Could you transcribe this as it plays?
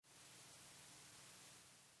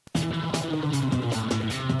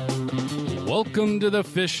Welcome to the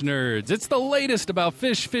Fish Nerds. It's the latest about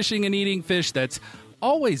fish, fishing, and eating fish that's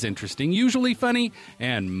always interesting, usually funny,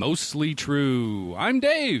 and mostly true. I'm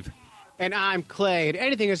Dave. And I'm Clay. And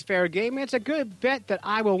anything is fair game. It's a good bet that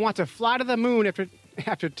I will want to fly to the moon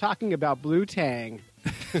after talking about blue tang.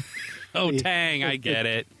 Oh, tang, I get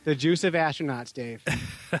it. The juice of astronauts, Dave.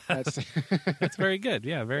 That's very good.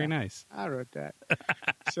 Yeah, very nice. I wrote that.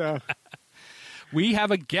 So we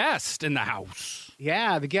have a guest in the house.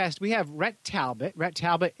 Yeah, the guest. We have Rhett Talbot. Rhett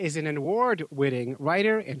Talbot is an award-winning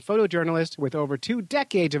writer and photojournalist with over 2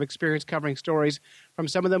 decades of experience covering stories from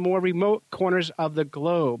some of the more remote corners of the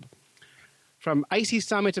globe. From icy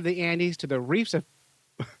summits of the Andes to the reefs of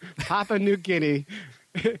Papua New Guinea.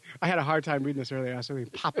 I had a hard time reading this earlier. I was saying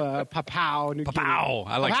Papua New Guinea. Papau.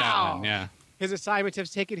 I like that one, yeah. His assignments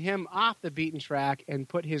have taken him off the beaten track and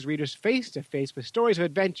put his readers face-to-face with stories of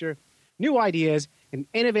adventure, new ideas, and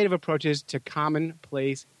innovative approaches to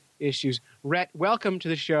commonplace issues. Rhett, welcome to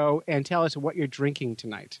the show, and tell us what you're drinking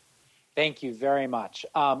tonight. Thank you very much.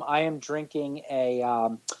 I am drinking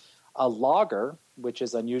a lager, which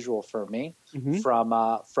is unusual for me,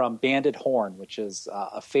 from Banded Horn, which is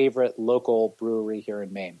a favorite local brewery here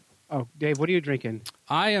in Maine. Oh, Dave, what are you drinking?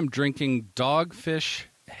 I am drinking Dogfish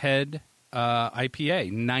Head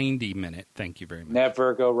IPA, 90-minute. Thank you very much.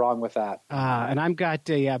 Never go wrong with that. And I've got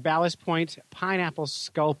a Ballast Point Pineapple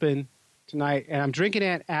Sculpin tonight, and I'm drinking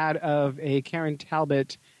it out of a Karen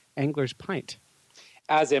Talbot Angler's Pint.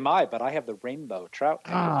 As am I, but I have the Rainbow Trout.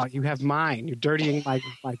 Oh, you have mine. You're dirtying my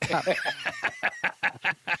cup.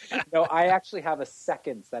 No, I actually have a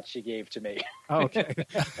second that she gave to me. Oh, okay.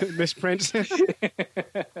 Misprint.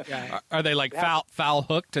 Yeah. Are they like foul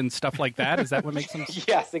hooked and stuff like that? Is that what makes them?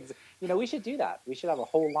 Yes. We should do that. We should have a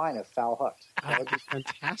whole line of foul hooked. That would be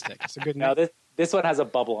fantastic. It's a good name. No, this one has a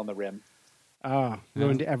bubble on the rim. Oh,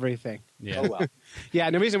 ruined everything. Yeah. Oh, well. Yeah,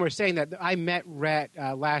 and the reason we're saying that, I met Rhett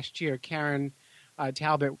last year. Karen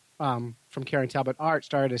Talbot from Karen Talbot Art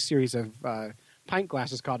started a series of pint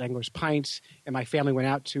glasses called Angler's Pints, and my family went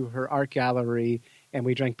out to her art gallery, and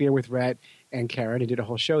we drank beer with Rhett and Karen and did a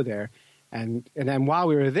whole show there. And then while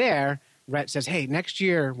we were there, Rhett says, hey, next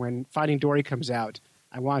year when Finding Dory comes out,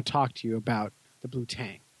 I want to talk to you about the Blue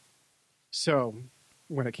Tang. So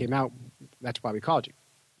when it came out, that's why we called you.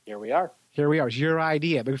 Here we are. Here we are. It's your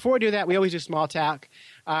idea. But before we do that, we always do small talk.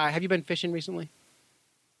 Have you been fishing recently?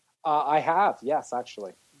 I have, yes,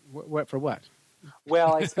 actually. What for what?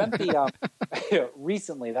 Well, I spent the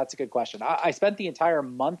recently. That's a good question. I spent the entire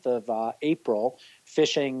month of April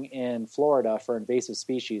fishing in Florida for invasive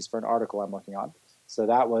species for an article I'm working on. So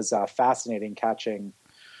that was fascinating, catching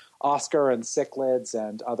Oscar and cichlids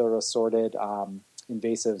and other assorted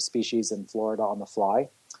invasive species in Florida on the fly.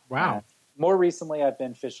 Wow. More recently, I've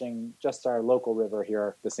been fishing just our local river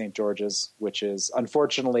here, the St. George's, which is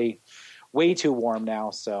unfortunately way too warm now.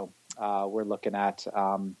 So we're looking at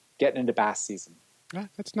getting into bass season.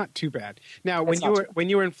 That's not too bad. Now, when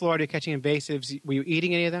you were in Florida catching invasives, were you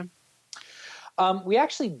eating any of them? We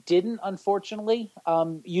actually didn't, unfortunately.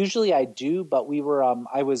 Usually I do, but we were.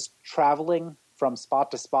 I was traveling from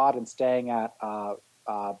spot to spot and staying at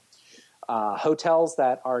hotels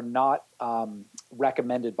that are not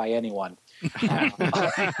recommended by anyone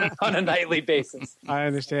on a nightly basis. I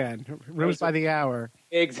understand. Rooms by the hour.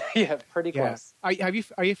 Yeah, pretty close. Are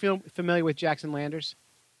you familiar with Jackson Landers?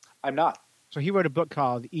 I'm not. So he wrote a book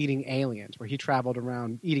called Eating Aliens, where he traveled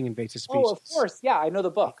around eating invasive species. Oh, of course. Yeah, I know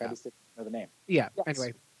the book. I just didn't know the name. Yeah. Yes.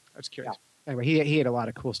 Anyway, I was curious. Yeah. Anyway, he had a lot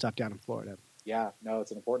of cool stuff down in Florida. Yeah. No,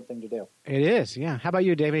 it's an important thing to do. It is. Yeah. How about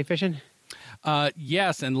you, Dave? Any fishing?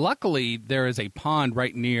 Yes, and luckily there is a pond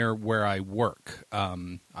right near where I work.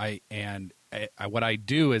 What I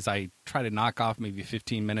do is I try to knock off maybe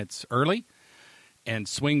 15 minutes early and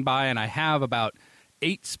swing by, and I have about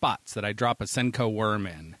 8 spots that I drop a Senko worm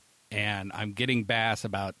in, and I'm getting bass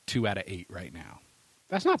about 2 out of 8 right now.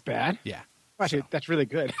 That's not bad. Yeah, actually, that's really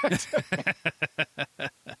good.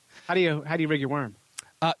 How do you rig your worm?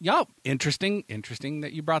 Interesting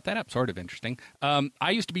that you brought that up. Sort of interesting.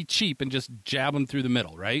 I used to be cheap and just jab them through the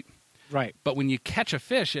middle, right? Right. But when you catch a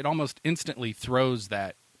fish, it almost instantly throws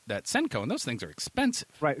that Senko, and those things are expensive.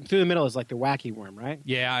 Right. Through the middle is like the wacky worm, right?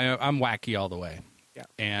 Yeah, I'm wacky all the way. Yeah.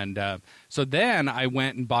 And so then I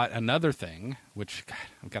went and bought another thing, which God,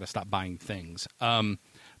 I've got to stop buying things.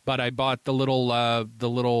 But I bought the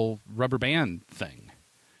little rubber band thing.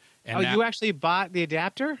 And you actually bought the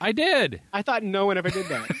adapter? I did. I thought no one ever did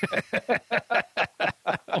that.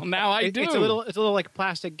 Well, now I do. It's a little like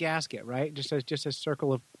plastic gasket, right? Just a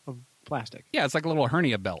circle of plastic. Yeah, it's like a little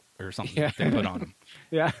hernia belt or something that they put on them.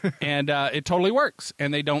 Yeah, and it totally works.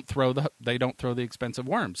 And they don't throw the expensive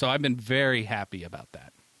worm. So I've been very happy about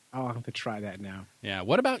that. Oh, I'll have to try that now. Yeah.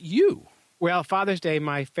 What about you? Well, Father's Day,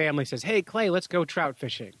 my family says, "Hey, Clay, let's go trout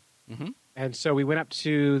fishing." Mm-hmm. And so we went up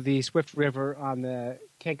to the Swift River on the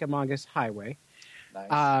Kankamongus Highway.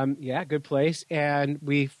 Nice. Yeah, good place. And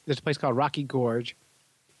there's a place called Rocky Gorge.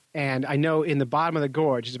 And I know in the bottom of the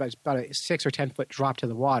gorge is about a 6 or 10 foot drop to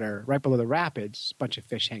the water, right below the rapids. A bunch of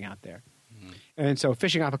fish hang out there. Mm-hmm. And so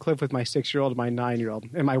fishing off a cliff with my 6-year-old and my 9-year-old,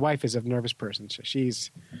 and my wife is a nervous person, so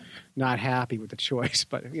she's not happy with the choice.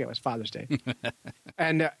 But it's Father's Day,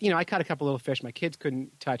 and I caught a couple little fish. My kids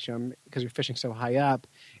couldn't touch them because we were fishing so high up,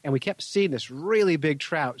 and we kept seeing this really big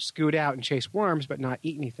trout scoot out and chase worms, but not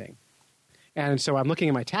eat anything. And so I'm looking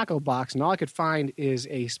in my tackle box, and all I could find is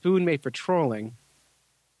a spoon made for trolling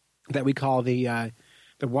that we call the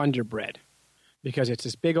Wonder Bread, because it's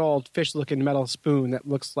this big old fish-looking metal spoon that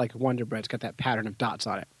looks like Wonder Bread. It's got that pattern of dots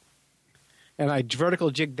on it. And I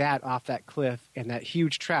vertical jigged that off that cliff, and that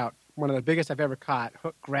huge trout, one of the biggest I've ever caught,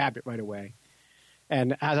 hook grabbed it right away.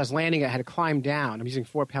 And as I was landing, I had to climb down. I'm using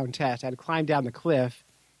 4-pound test. I had to climb down the cliff,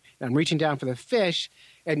 and I'm reaching down for the fish,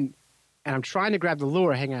 and I'm trying to grab the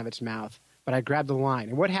lure hanging out of its mouth, but I grabbed the line.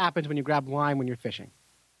 And what happens when you grab line when you're fishing?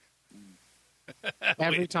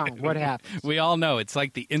 Every time. What happens? We all know it's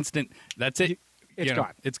like the instant. That's it. It's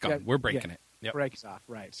gone. It's gone. Yeah, We're breaking it. Yep. Breaks off.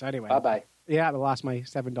 Right. So anyway. Bye-bye. Yeah, I lost my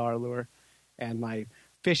 $7 lure and my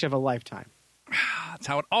fish of a lifetime. That's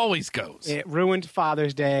how it always goes. It ruined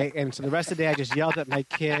Father's Day, and so the rest of the day I just yelled at my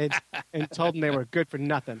kids and told them they were good for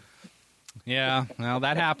nothing. Yeah. Well,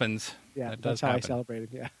 that happens. Yeah, that that's does how happen. I celebrated.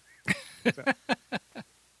 Yeah.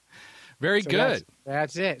 Very So good.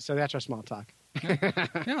 That's it. So that's our small talk.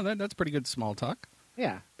 Yeah, that's pretty good small talk.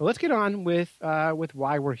 Yeah, but let's get on with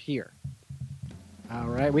why we're here. All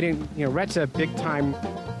right, we didn't. Rhett's a big time.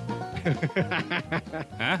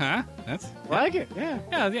 That's Like it, yeah.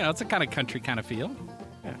 Yeah, it's a kind of country kind of feel.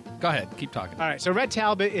 Yeah. Go ahead, keep talking. All right, so Rhett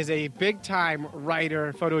Talbot is a big time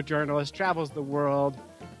writer, photojournalist, travels the world,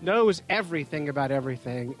 knows everything about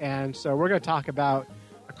everything, and so we're going to talk about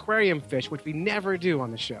aquarium fish, which we never do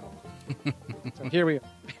on the show. So here we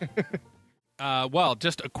are. Well,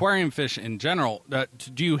 just aquarium fish in general.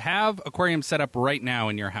 Do you have aquarium set up right now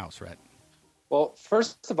in your house, Rhett? Well,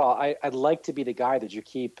 first of all, I'd like to be the guy that you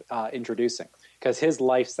keep introducing because his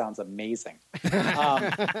life sounds amazing.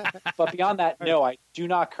 But beyond that, no, I do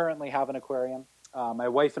not currently have an aquarium. My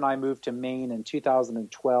wife and I moved to Maine in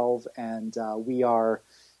 2012, and we are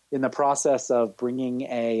in the process of bringing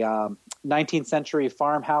a 19th century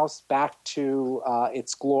farmhouse back to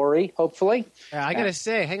its glory, hopefully. I got to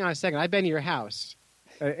say, hang on a second. I've been to your house,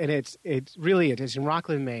 and it's in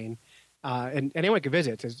Rockland, Maine, and anyone can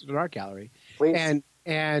visit. It's an art gallery. Please.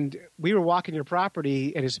 And we were walking your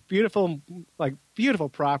property, and it's beautiful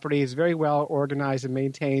property. It's very well organized and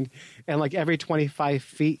maintained. And like every 25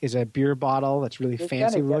 feet is a beer bottle that's really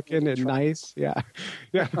fancy looking and nice. Yeah,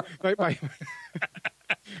 yeah.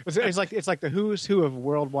 It's like the who's who of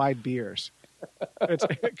worldwide beers.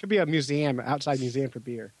 It could be a museum, outside museum for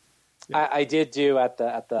beer. Yeah. I did do at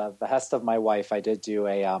the behest of my wife. I did do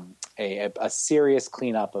a serious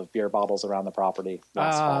cleanup of beer bottles around the property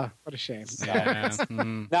last fall. What a shame. Yeah.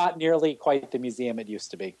 Not nearly quite the museum it used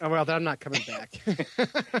to be. Oh, well, then I'm not coming back.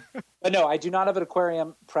 But no, I do not have an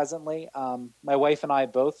aquarium presently. My wife and I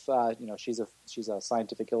both, she's a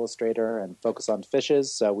scientific illustrator and focus on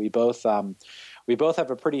fishes. So we both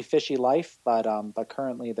have a pretty fishy life, but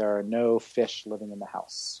currently there are no fish living in the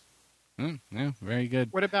house. Yeah, very good.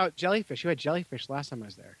 What about jellyfish? You had jellyfish last time I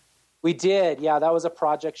was there. We did, yeah. That was a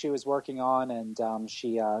project she was working on, and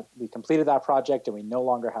we completed that project, and we no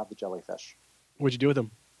longer have the jellyfish. What'd you do with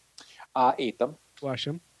them? Ate them. Flush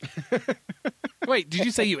them. Wait, did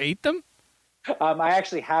you say you ate them? I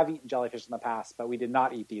actually have eaten jellyfish in the past, but we did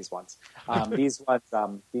not eat these ones. These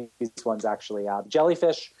ones actually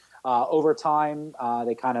jellyfish. Over time,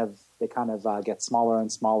 they kind of get smaller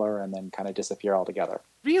and smaller, and then kind of disappear altogether.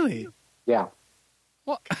 Really? Yeah.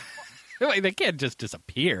 Well, wait, they can't just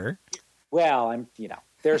disappear. Well,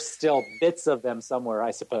 there's still bits of them somewhere,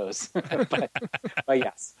 I suppose. but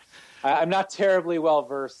yes, I'm not terribly well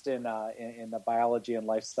versed in the biology and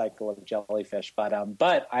life cycle of jellyfish, but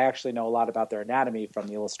I actually know a lot about their anatomy from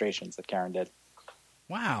the illustrations that Karen did.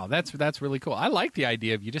 Wow, that's really cool. I like the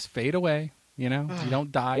idea of you just fade away. You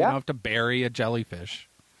don't die. Yeah. You don't have to bury a jellyfish.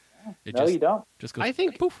 You don't. Just goes, I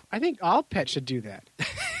think poof. I think all pets should do that.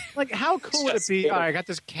 Like, how cool would it be? Just All right, I got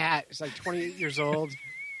this cat. It's like 28 years old.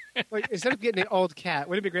 Like, instead of getting an old cat,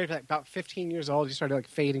 wouldn't it be great if, like, about 15 years old, you started like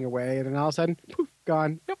fading away, and then all of a sudden, poof,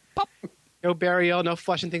 gone. Yep, pop. No burial, no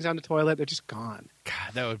flushing things down the toilet. They're just gone.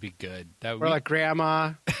 God, that would be good. That would Or like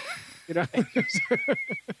grandma, that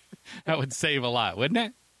would save a lot,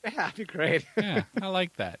 wouldn't it? Yeah, that'd be great. Yeah, I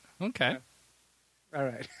like that. Okay. All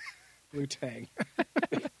right. Blue Tang.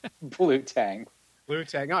 Blue Tang. Blue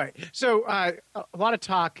Tang. All right. So a lot of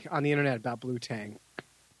talk on the internet about Blue Tang.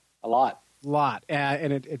 A lot.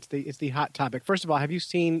 And it's the hot topic. First of all, have you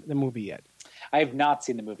seen the movie yet? I have not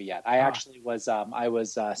seen the movie yet. I actually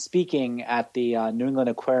was speaking at the New England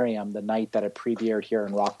Aquarium the night that it premiered here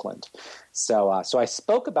in Rockland. So I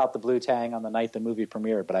spoke about the Blue Tang on the night the movie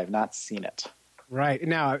premiered, but I have not seen it. Right.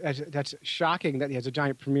 Now, that's shocking that he has a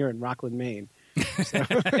giant premiere in Rockland, Maine. So.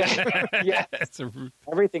 Yeah.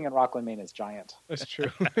 Everything in Rockland, Maine is giant. That's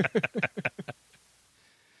true.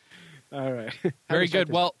 All right. Very good.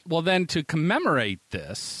 Well, then to commemorate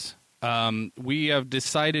this, we have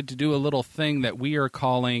decided to do a little thing that we are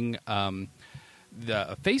calling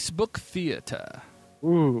the Facebook Theater.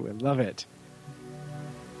 Ooh, I love it.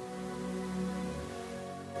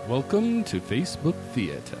 Welcome to Facebook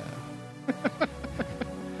Theater.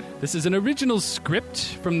 This is an original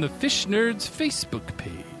script from the Fish Nerds Facebook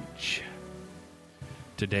page.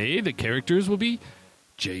 Today, the characters will be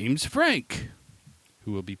James Frank,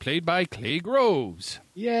 who will be played by Clay Groves.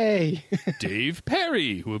 Yay! Dave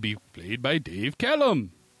Perry, who will be played by Dave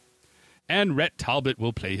Callum. And Rhett Talbot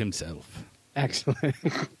will play himself. Excellent.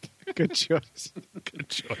 Good choice. Good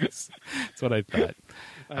choice. That's what I thought.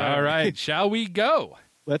 All right, shall we go?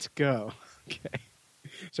 Let's go. Okay.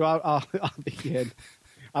 So I'll begin.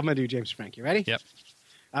 I'm going to do James Frank. You ready? Yep.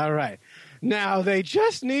 All right. Now, they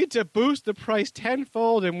just need to boost the price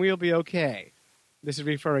tenfold and we'll be okay. This is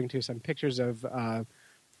referring to some pictures of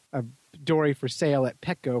Dory for sale at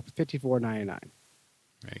Petco, $54.99.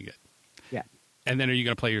 Very good. Yeah. And then are you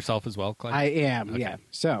going to play yourself as well, Clay? I am, Okay. yeah.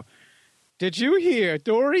 So, did you hear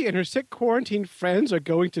Dory and her sick quarantine friends are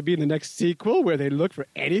going to be in the next sequel where they look for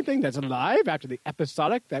anything that's alive after the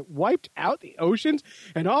episodic that wiped out the oceans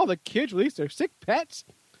and all the kids released their sick pets?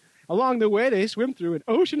 Along the way, they swim through an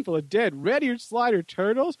ocean full of dead red-eared slider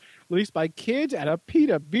turtles released by kids at a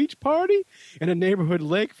PETA beach party and a neighborhood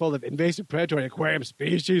lake full of invasive predatory aquarium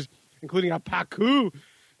species, including a pacu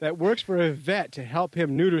that works for a vet to help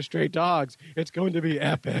him neuter stray dogs. It's going to be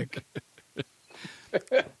epic.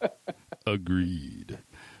 Agreed.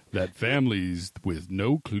 That families with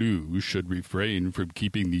no clue should refrain from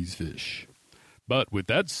keeping these fish. But with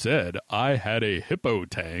that said, I had a hippo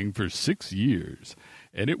tang for 6 years,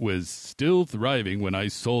 and it was still thriving when I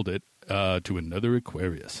sold it to another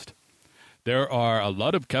aquarist. There are a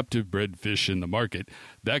lot of captive bred fish in the market.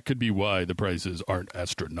 That could be why the prices aren't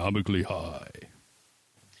astronomically high.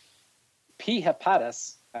 P.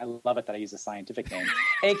 hepatus, I love it that I use a scientific name,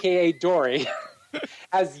 a.k.a. Dory,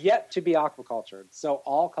 has yet to be aquacultured, so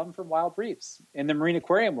all come from wild reefs. In the marine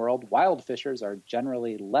aquarium world, wild fishers are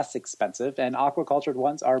generally less expensive, and aquacultured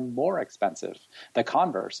ones are more expensive, the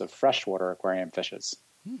converse of freshwater aquarium fishes.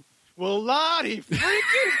 Well, Lottie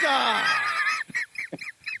freaking die!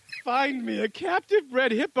 Find me a captive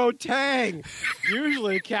bred hippo tang.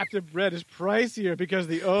 Usually captive bred is pricier because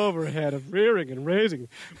of the overhead of rearing and raising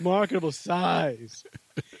marketable size.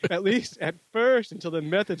 At least at first, until the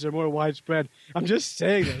methods are more widespread. I'm just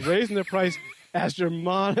saying that raising the price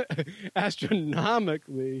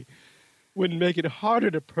astronomically would make it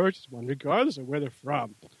harder to purchase one, regardless of where they're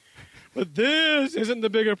from. But this isn't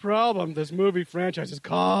the bigger problem this movie franchise is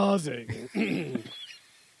causing.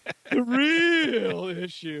 The real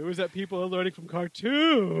issue is that people are learning from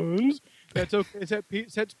cartoons that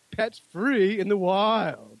sets pets free in the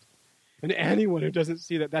wild. And anyone who doesn't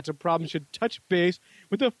see that that's a problem should touch base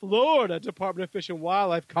with the Florida Department of Fish and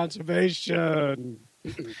Wildlife Conservation.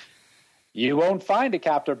 You won't find a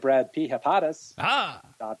captive bred P. hepatus.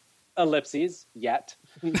 Ellipses, yet.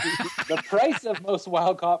 The price of most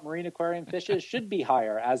wild-caught marine aquarium fishes should be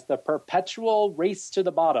higher, as the perpetual race to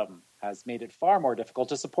the bottom has made it far more difficult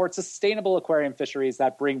to support sustainable aquarium fisheries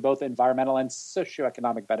that bring both environmental and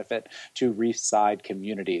socioeconomic benefit to reefside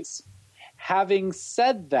communities. Having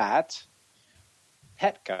said that,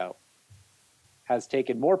 Petco has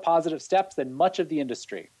taken more positive steps than much of the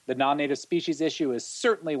industry. The non-native species issue is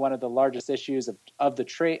certainly one of the largest issues of the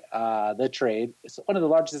trade. It's one of the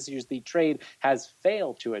largest issues the trade has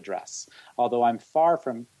failed to address. Although I'm far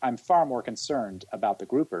more concerned about the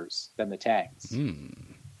groupers than the tangs.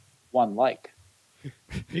 One like.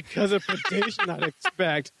 Because of predation, I'd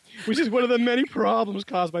expect, which is one of the many problems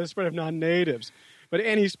caused by the spread of non-natives. But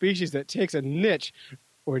any species that takes a niche,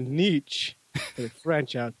 or niche, for the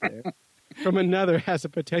French out there, from another has the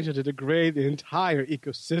potential to degrade the entire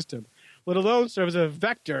ecosystem, let alone serve as a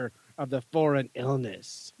vector of the foreign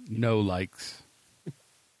illness. No likes.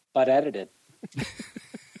 But edited.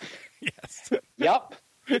 Yes. Yup.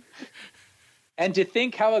 And to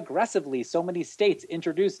think how aggressively so many states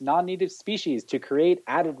introduce non-native species to create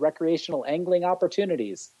added recreational angling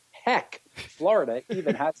opportunities. Heck, Florida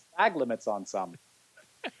even has bag limits on some.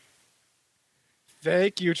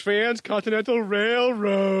 Thank you, Transcontinental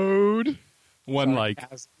Railroad. One like.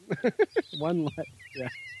 One like. Yeah.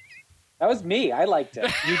 That was me. I liked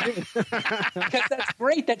it. You did. Because that's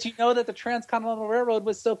great that you know that the Transcontinental Railroad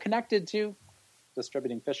was so connected to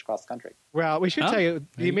distributing fish across the country. Well, we should tell you,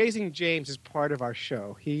 the Amazing James is part of our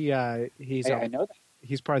show. I know that.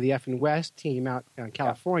 He's part of the F and West team out in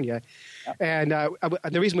California. Yeah. And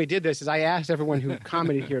the reason we did this is I asked everyone who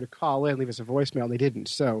commented here to call in, leave us a voicemail, and they didn't.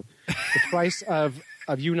 So the price of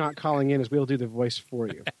you not calling in is we'll do the voice for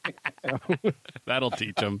you. So. That'll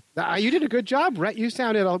teach them. You did a good job, Rhett. You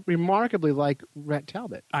sounded remarkably like Rhett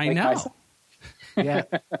Talbot. I know. Yeah.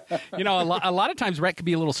 You know, a lot of times Rhett could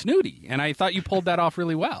be a little snooty, and I thought you pulled that off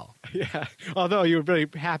really well. Yeah. Although you were very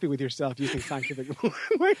happy with yourself using scientific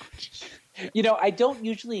language. You know, I don't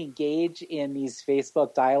usually engage in these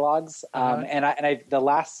Facebook dialogues, and the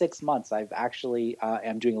last 6 months I've actually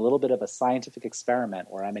am doing a little bit of a scientific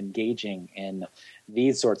experiment where I'm engaging in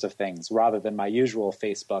these sorts of things rather than my usual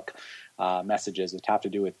Facebook messages which have to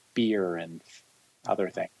do with beer and other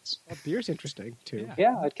things. Well, beer's interesting too.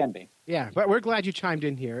 Yeah, it can be. Yeah, but we're glad you chimed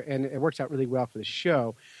in here, and it works out really well for the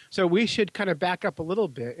show. So we should kind of back up a little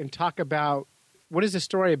bit and talk about what is the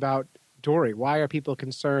story about Dory? Why are people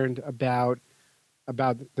concerned about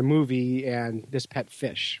the movie and this pet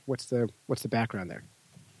fish? What's the background there?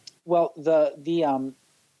 Well, the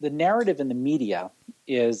narrative in the media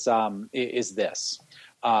is this: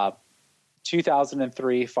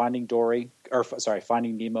 2003, Finding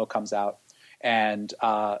Nemo comes out, and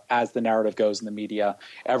as the narrative goes in the media,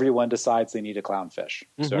 everyone decides they need a clownfish.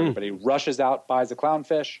 Mm-hmm. So everybody rushes out, buys a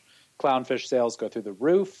clownfish. Clownfish sales go through the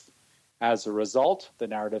roof. As a result, the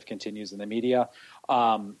narrative continues in the media.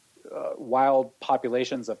 Wild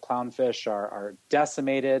populations of clownfish are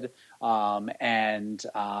decimated, and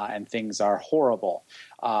things are horrible.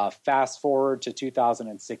 Fast forward to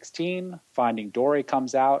 2016, Finding Dory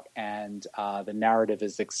comes out, and the narrative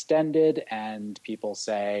is extended, and people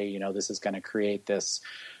say, you know, this is going to create this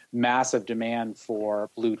massive demand for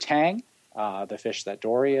blue tang, the fish that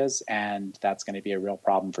Dory is, and that's going to be a real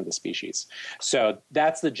problem for the species. So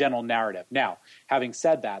that's the general narrative. Now, having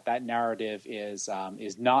said that, that narrative is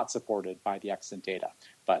not supported by the extant data,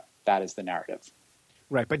 but that is the narrative.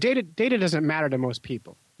 Right, but data doesn't matter to most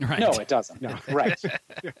people. Right. No, it doesn't. No. Right.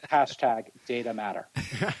 Hashtag data matter.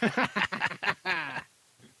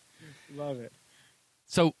 Love it.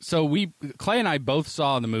 So Clay and I both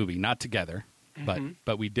saw the movie, not together,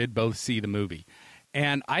 but we did both see the movie.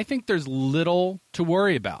 And I think there's little to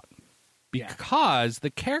worry about because the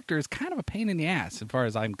character is kind of a pain in the ass as far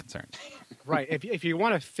as I'm concerned. Right. If you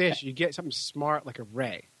want to fish, you get something smart like a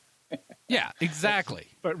ray. Yeah, exactly.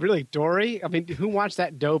 But really, Dory, I mean, who wants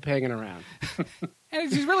that dope hanging around? And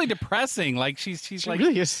she's really depressing. Like she's like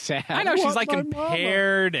really is sad. I know she's like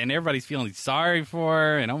impaired, and everybody's feeling sorry for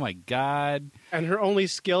her. And oh my god! And her only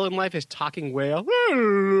skill in life is talking whale.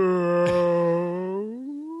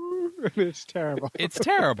 It's terrible. It's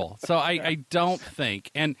terrible. So I don't think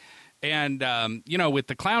and you know, with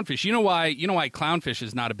the clownfish, you know why clownfish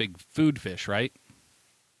is not a big food fish, right?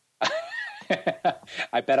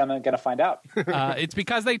 I bet I'm going to find out. It's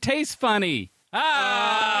because they taste funny. You're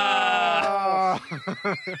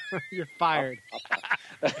fired.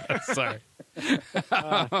 Sorry.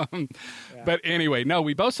 But anyway, no,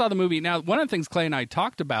 we both saw the movie. Now, one of the things Clay and I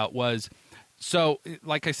talked about was, so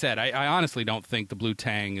like I said, I honestly don't think the blue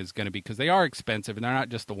tang is going to be, because they are expensive and they're not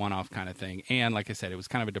just the one-off kind of thing. And like I said, it was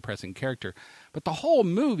kind of a depressing character. But the whole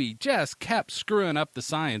movie just kept screwing up the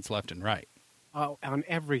science left and right. Oh, on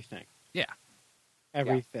everything. Yeah.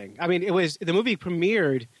 Everything. Yeah. I mean, the movie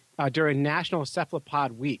premiered during National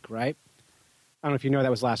Cephalopod Week, right? I don't know if you know that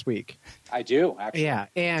was last week. I do, actually. Yeah,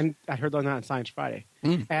 and I heard that on Science Friday.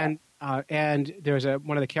 And there's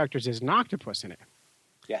one of the characters is an octopus in it.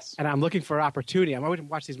 Yes. And I'm looking for opportunity. I always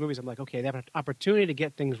watch these movies. I'm like, okay, they have an opportunity to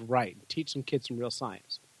get things right, teach some kids some real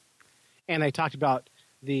science. And they talked about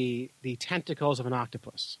the tentacles of an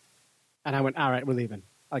octopus. And I went, all right, we're leaving.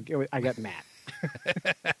 I got mad.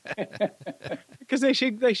 Because they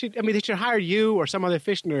should hire you or some other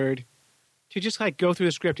fish nerd to just like go through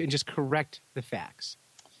the script and just correct the facts.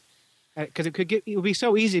 Because it would be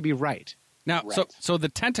so easy to be right. Now, right. So the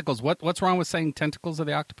tentacles, what's wrong with saying tentacles of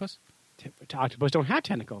the octopus? Octopus don't have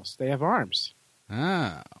tentacles. They have arms.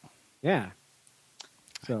 Oh. Yeah.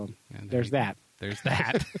 So there's that. There's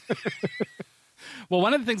that. Well,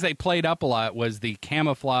 one of the things they played up a lot was the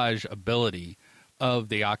camouflage ability of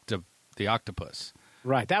the octopus.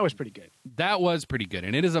 Right, that was pretty good. That was pretty good.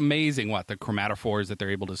 And it is amazing what the chromatophores that they're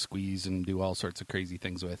able to squeeze and do all sorts of crazy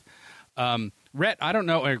things with. Rhett, I don't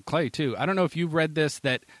know, or Clay too, I don't know if you've read this,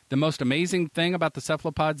 that the most amazing thing about the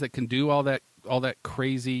cephalopods that can do all that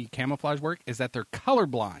crazy camouflage work is that they're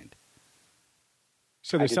colorblind.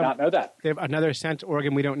 So I did not know that. They have another sense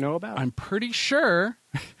organ we don't know about? I'm pretty sure,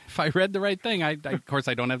 if I read the right thing, of course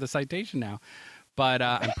I don't have the citation now, but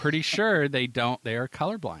I'm pretty sure they are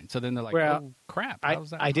colorblind. So then they're like, oh, crap.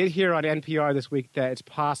 I did hear on NPR this week that it's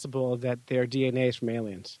possible that their DNA is from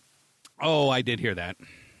aliens. Oh, I did hear that.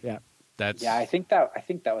 Yeah. I think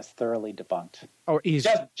that was thoroughly debunked. Oh, easy.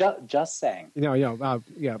 Just saying.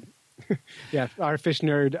 Yeah. Yeah, our fish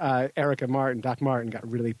nerd, Doc Martin,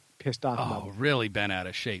 got really pissed off about it. Really bent out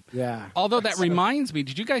of shape. Yeah. Although that reminds me,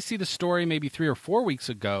 did you guys see the story maybe 3 or 4 weeks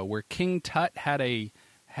ago where King Tut had a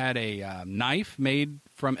knife made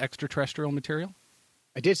from extraterrestrial material?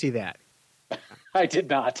 I did see that. I did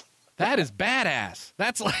not. That is badass.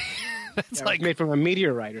 That's like like made from a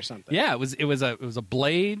meteorite or something. Yeah, it was a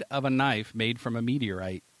blade of a knife made from a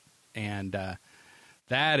meteorite, and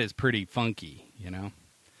that is pretty funky, you know.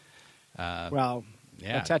 Well,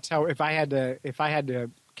 yeah, that's how if I had to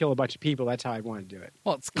kill a bunch of people, that's how I'd want to do it.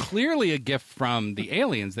 Well, it's clearly a gift from the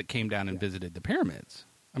aliens that came down and visited the pyramids.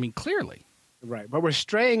 I mean, clearly. Right, but we're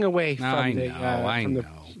straying away from the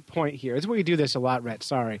point here. It's we do this a lot, Rhett.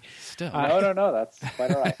 Sorry. Still, no, that's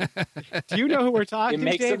quite all right. Do you know who we're talking? It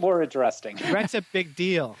makes Dave? it more interesting. Rhett's a big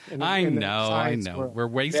deal. I know. World. We're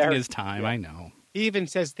wasting his time. Yeah. I know. He even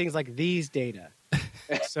says things like these data,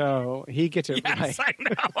 so he gets it yes, right. I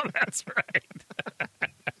know. That's right.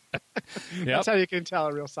 Yep. That's how you can tell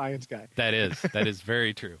a real science guy. That is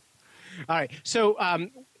very true. All right, so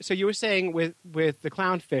you were saying with the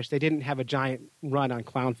clownfish, they didn't have a giant run on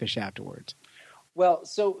clownfish afterwards. Well,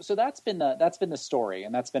 so that's been the story,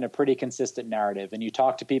 and that's been a pretty consistent narrative. And you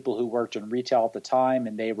talk to people who worked in retail at the time,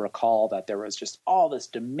 and they recall that there was just all this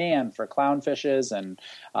demand for clownfishes, and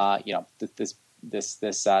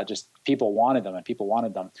this just people wanted them, and people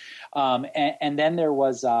wanted them. And then there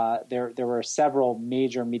was there were several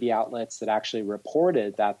major media outlets that actually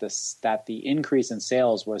reported that the increase in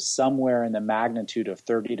sales was somewhere in the magnitude of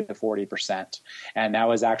 30 to 40%, and that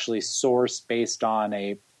was actually sourced based on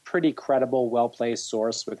a pretty credible, well-placed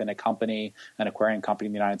source within an aquarium company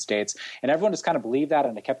in the United States. And everyone just kind of believed that,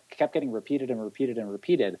 and it kept getting repeated and repeated and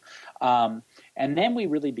repeated. And then we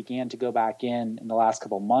really began to go back in the last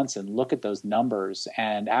couple of months and look at those numbers.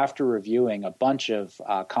 And after reviewing a bunch of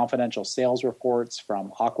confidential sales reports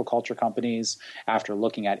from aquaculture companies, after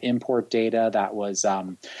looking at import data that was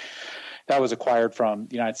acquired from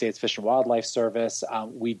the United States Fish and Wildlife Service,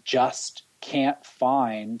 we just can't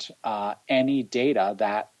find any data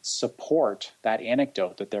that support that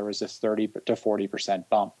anecdote that there was a 30 to 40%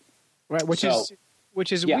 bump. Right, which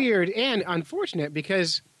is weird and unfortunate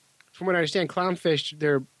because, from what I understand, clownfish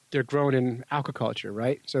they're grown in aquaculture,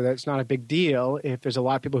 right? So that's not a big deal if there's a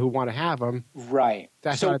lot of people who want to have them. Right,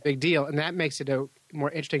 that's not a big deal, and that makes it a more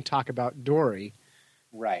interesting talk about dory,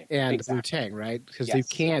 right, and blue tang, right? Because you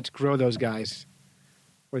can't grow those guys,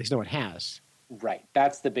 or at least no one has. Right,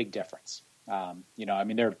 that's the big difference. I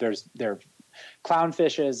mean, they're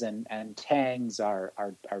clownfishes and tangs are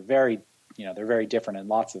very, they're very different in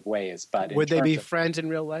lots of ways. But would they be friends in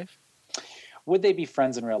real life? Would they be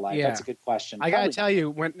friends in real life? Yeah. That's a good question. I got to tell you,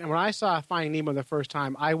 when I saw Finding Nemo the first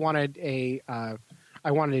time, I wanted a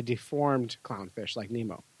deformed clownfish like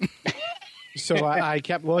Nemo. So I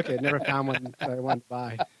kept looking, never found one that I wanted to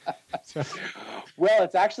buy. So. Well,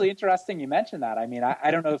 it's actually interesting you mentioned that. I mean,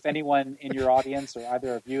 I don't know if anyone in your audience or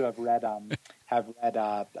either of you have read what's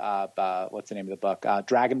the name of the book?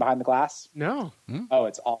 Dragon Behind the Glass? No. Oh,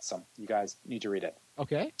 it's awesome. You guys need to read it.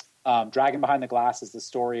 Okay. Dragon Behind the Glass is the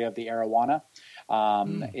story of the arowana.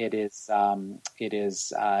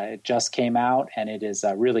 It just came out, and it is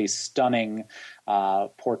a really stunning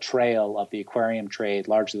portrayal of the aquarium trade,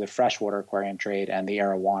 largely the freshwater aquarium trade, and the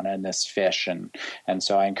arowana and this fish. And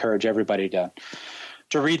so I encourage everybody to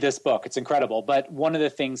read this book. It's incredible. But one of the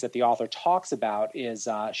things that the author talks about is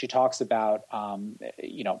she talks about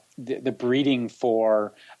the breeding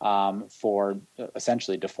for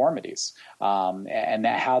essentially deformities and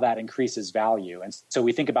how that increases value. And so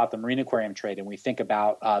we think about the marine aquarium trade, and we think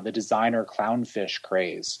about the designer clownfish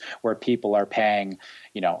craze, where people are paying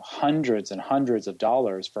hundreds and hundreds of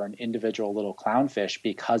dollars for an individual little clownfish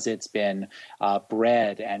because it's been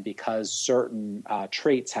bred and because certain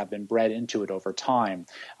traits have been bred into it over time.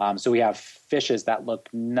 So we have fishes that look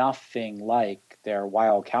nothing like their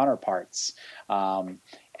wild counterparts,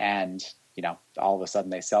 and all of a sudden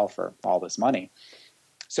they sell for all this money.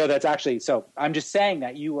 So that's actually, so I'm just saying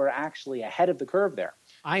that you were actually ahead of the curve there.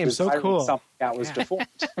 I am so cool. Something that was deformed.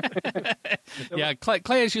 Yeah,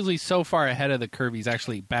 Clay is usually so far ahead of the curve, he's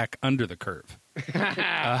actually back under the curve.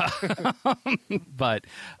 But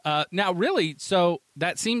now, really, so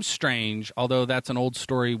that seems strange, although that's an old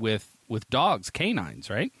story with dogs, canines,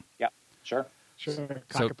 right? Yeah, sure. Sure,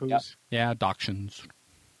 cockapoos. Yeah, dachshunds.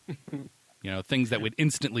 Things that would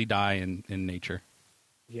instantly die in nature.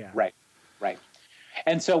 Yeah. Right.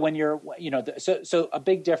 And so when you're, so a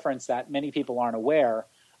big difference that many people aren't aware,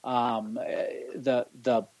 the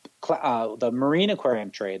marine aquarium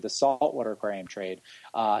trade, the saltwater aquarium trade,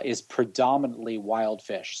 is predominantly wild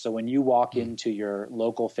fish. So when you walk into your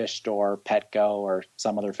local fish store, Petco or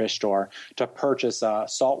some other fish store, to purchase a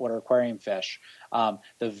saltwater aquarium fish,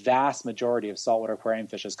 the vast majority of saltwater aquarium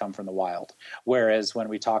fishes come from the wild. Whereas when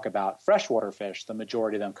we talk about freshwater fish, the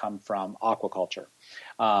majority of them come from aquaculture.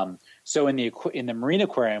 So in the marine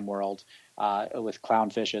aquarium world, with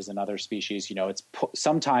clownfishes and other species,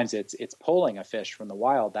 sometimes it's pulling a fish from the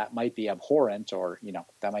wild that might be abhorrent, or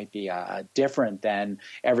that might be different than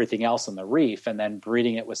everything else in the reef, and then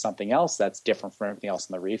breeding it with something else that's different from everything else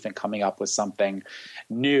in the reef, and coming up with something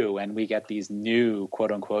new. And we get these new,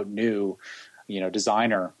 quote unquote, new,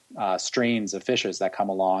 designer strains of fishes that come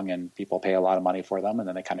along, and people pay a lot of money for them, and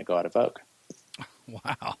then they kind of go out of vogue.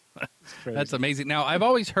 Wow, that's amazing. Now, I've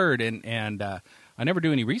always heard, and I never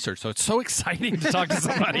do any research, so it's so exciting to talk to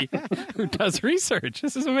somebody who does research.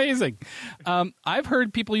 This is amazing. I've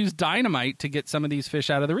heard people use dynamite to get some of these fish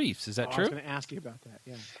out of the reefs. Is that true? I was going to ask you about that.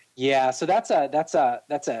 Yeah. Yeah. So that's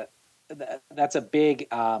a big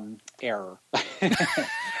error.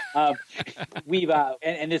 We've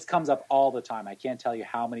and this comes up all the time. I can't tell you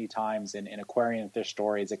how many times in aquarium fish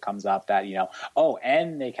stories it comes up that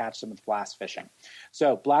and they catch them with blast fishing.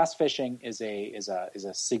 So blast fishing is a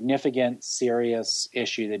significant, serious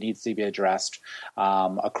issue that needs to be addressed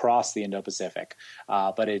across the Indo-Pacific.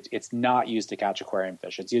 But it's not used to catch aquarium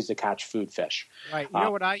fish. It's used to catch food fish. Right. You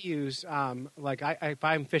know what I use? If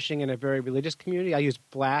I'm fishing in a very religious community, I use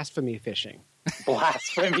blasphemy fishing.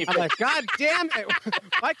 Blasphemy. I'm like, God damn it!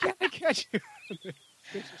 Why can't I catch you?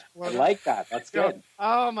 I like that. That's good.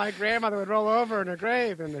 Oh, my grandmother would roll over in her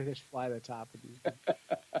grave, and they just fly to the top.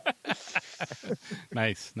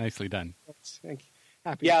 Nice, nicely done. Thank you.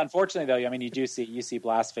 Happy. Yeah, unfortunately though, you see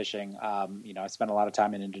blast fishing. I spent a lot of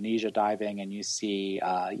time in Indonesia diving, and you see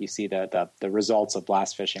the results of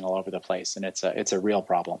blast fishing all over the place, and it's a real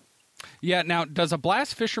problem. Yeah. Now, does a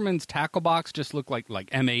blast fisherman's tackle box just look like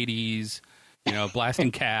M80s?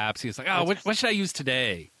 Blasting caps. He's like, what should I use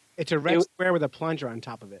today? It's a red square with a plunger on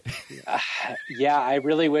top of it. Yeah, I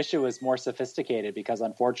really wish it was more sophisticated, because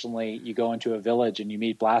unfortunately you go into a village and you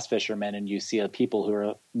meet blast fishermen and you see people who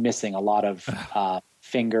are missing a lot of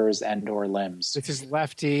fingers and or limbs. This is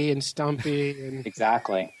Lefty and Stumpy. And...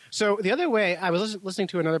 Exactly. So the other way, I was listening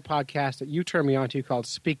to another podcast that you turned me on to called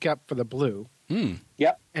Speak Up for the Blue.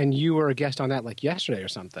 Yep. And you were a guest on that like yesterday or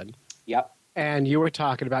something. Yep. And you were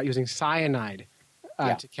talking about using cyanide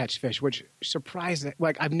to catch fish, which surprised me.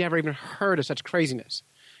 Like, I've never even heard of such craziness.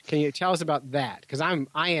 Can you tell us about that? Because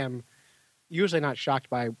I am usually not shocked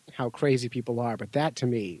by how crazy people are, but that to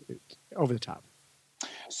me, over the top.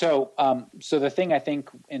 So the thing I think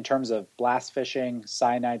in terms of blast fishing,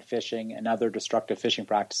 cyanide fishing, and other destructive fishing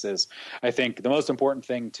practices, I think the most important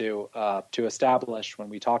thing to establish when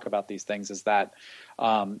we talk about these things is that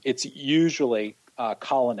it's usually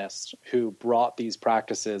colonists who brought these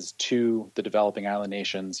practices to the developing island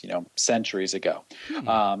nations, centuries ago,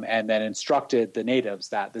 and then instructed the natives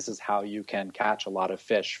that this is how you can catch a lot of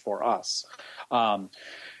fish for us.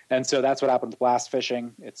 And so that's what happened with blast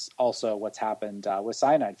fishing. It's also what's happened with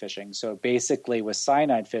cyanide fishing. So basically with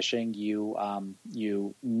cyanide fishing,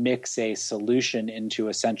 you mix a solution into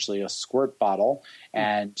essentially a squirt bottle,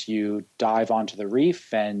 and you dive onto the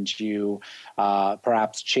reef, and you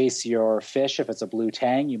perhaps chase your fish. If it's a blue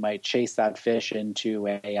tang, you might chase that fish into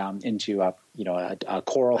a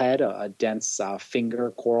coral head, a dense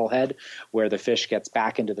finger coral head, where the fish gets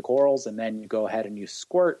back into the corals, and then you go ahead and you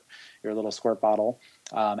squirt your little squirt bottle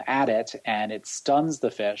at it, and it stuns the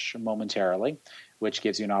fish momentarily, which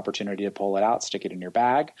gives you an opportunity to pull it out, stick it in your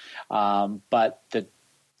bag. But the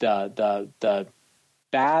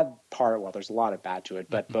bad part, well, there's a lot of bad to it,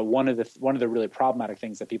 but one of the really problematic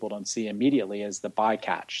things that people don't see immediately is the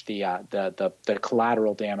bycatch, the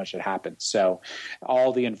collateral damage that happens. So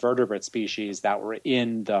all the invertebrate species that were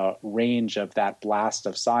in the range of that blast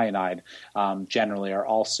of cyanide generally are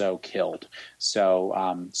also killed. So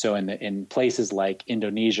in places like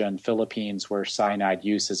Indonesia and Philippines, where cyanide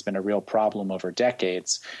use has been a real problem over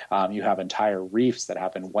decades, you have entire reefs that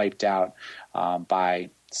have been wiped out by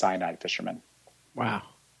cyanide fishermen. Wow.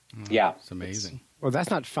 Yeah. It's amazing. Well, that's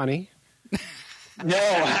not funny.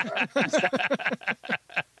 No.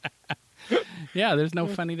 Yeah, there's no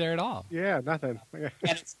funny there at all. Yeah, nothing. And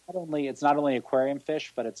it's not only aquarium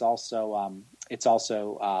fish, but it's also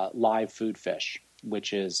live food fish,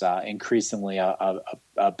 which is increasingly a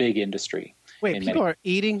big industry. Wait, people are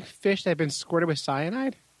eating fish that have been squirted with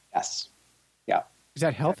cyanide? Yes. Yeah. Is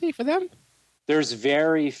that healthy for them? There's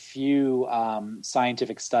very few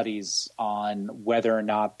scientific studies on whether or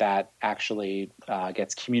not that actually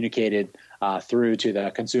gets communicated through to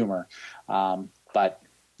the consumer, but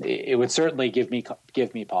it would certainly give me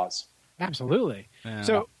pause. Absolutely.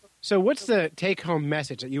 Yeah. So what's the take-home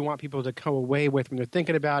message that you want people to come away with when they're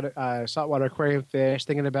thinking about saltwater aquarium fish,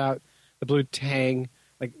 thinking about the blue tang?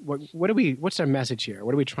 Like, what's our message here?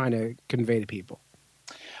 What are we trying to convey to people?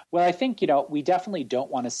 Well, I think we definitely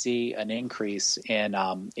don't want to see an increase in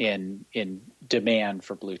demand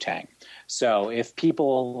for blue tang. So if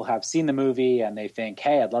people have seen the movie and they think,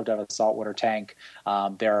 "Hey, I'd love to have a saltwater tank,"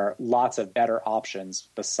 there are lots of better options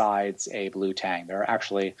besides a blue tang. There are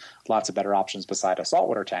actually lots of better options beside a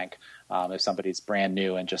saltwater tank. If somebody's brand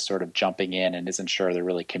new and just sort of jumping in and isn't sure they're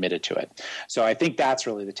really committed to it. So I think that's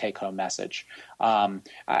really the take-home message.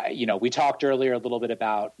 We talked earlier a little bit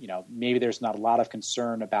about, maybe there's not a lot of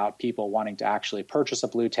concern about people wanting to actually purchase a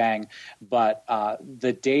blue tang, but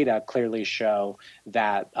the data clearly show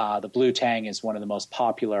that the blue tang is one of the most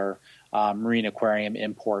popular marine aquarium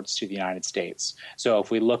imports to the United States. So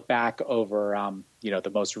if we look back over,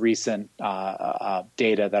 the most recent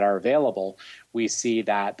data that are available, we see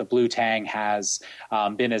that the blue tang has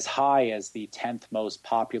been as high as the 10th most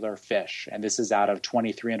popular fish, and this is out of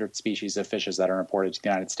 2,300 species of fishes that are imported to the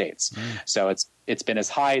United States. So it's been as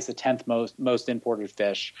high as the 10th most imported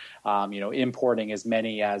fish. Importing as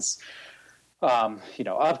many as up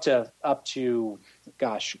to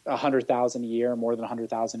 100,000 a year, more than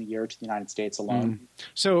 100,000 a year to the United States alone.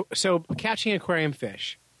 So catching aquarium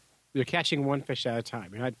fish, you're catching one fish at a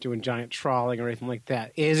time. You're not doing giant trawling or anything like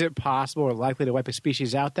that. Is it possible or likely to wipe a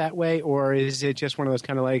species out that way, or is it just one of those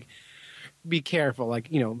kind of like, be careful, like,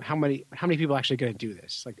 how many people are actually going to do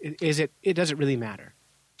this? Like, does it really matter?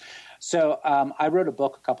 So I wrote a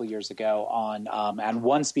book a couple years ago on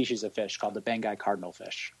one species of fish called the Banggai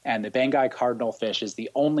cardinalfish. And the Banggai cardinalfish is the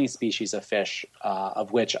only species of fish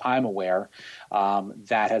of which I'm aware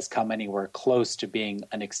that has come anywhere close to being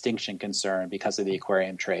an extinction concern because of the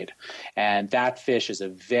aquarium trade. And that fish is a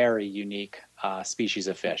very unique species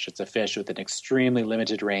of fish. It's a fish with an extremely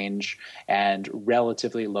limited range and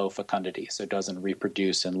relatively low fecundity, so it doesn't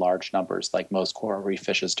reproduce in large numbers like most coral reef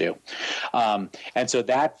fishes do. And so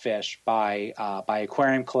that fish, by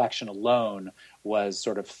aquarium collection alone, was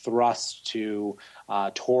sort of thrust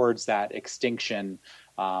towards that extinction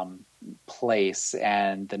place,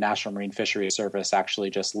 and the National Marine Fisheries Service actually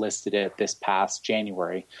just listed it this past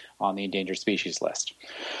January on the endangered species list.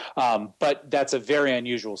 But that's a very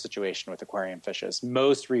unusual situation with aquarium fishes.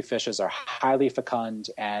 Most reef fishes are highly fecund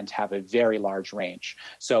and have a very large range.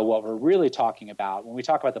 So what we're really talking about, when we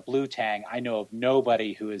talk about the blue tang, I know of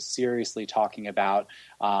nobody who is seriously talking about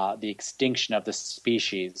the extinction of the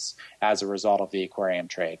species as a result of the aquarium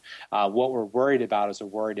trade. What we're worried about is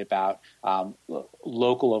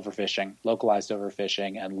local overfishing, localized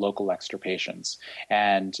overfishing, and local extirpations.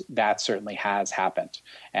 And that certainly has happened.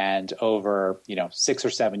 And over 6 or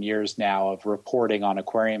 7 years now of reporting on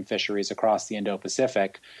aquarium fisheries across the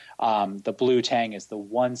Indo-Pacific, the blue tang is the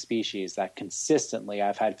one species that consistently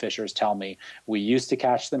I've had fishers tell me, we used to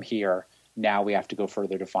catch them here, now we have to go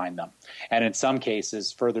further to find them. And in some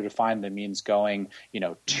cases, further to find them means going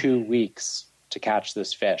 2 weeks to catch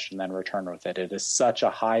this fish and then return with it. It is such a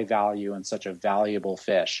high value and such a valuable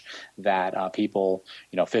fish that people,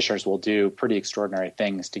 fishers will do pretty extraordinary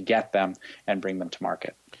things to get them and bring them to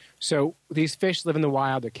market. So these fish live in the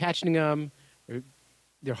wild. They're catching them.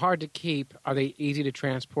 They're hard to keep. Are they easy to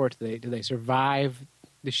transport? Do they survive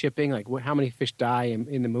the shipping? Like, how many fish die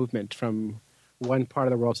in the movement from one part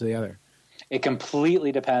of the world to the other? It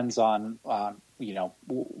completely depends on what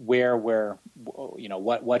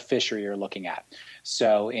fishery you're looking at.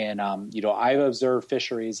 So I've observed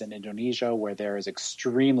fisheries in Indonesia where there is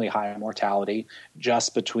extremely high mortality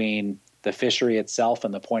just between the fishery itself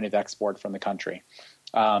and the point of export from the country.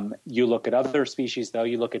 You look at other species, though.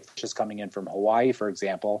 You look at fishes coming in from Hawaii, for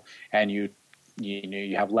example, and you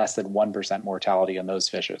have less than 1% mortality on those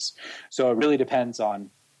fishes. So it really depends on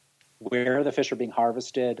where the fish are being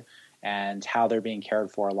harvested and how they're being cared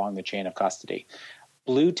for along the chain of custody.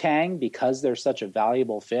 blue tang, because they're such a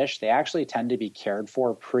valuable fish, they actually tend to be cared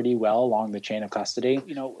for pretty well along the chain of custody.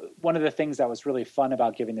 One of the things that was really fun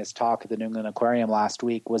about giving this talk at the New England Aquarium last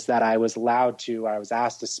week was that I was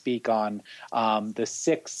asked to speak on the 5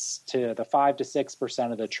 to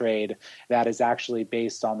 6% of the trade that is actually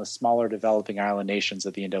based on the smaller developing island nations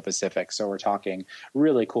of the Indo-Pacific. So we're talking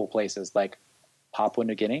really cool places like Papua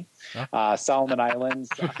New Guinea, Solomon Islands,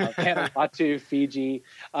 Vanuatu, Fiji,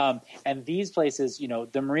 and these places.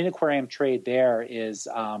 The marine aquarium trade there is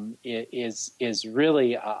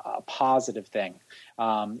really a positive thing.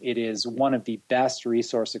 It is one of the best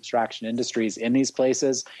resource extraction industries in these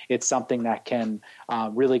places. It's something that can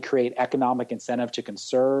really create economic incentive to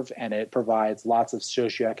conserve, and it provides lots of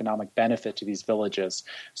socioeconomic benefit to these villages.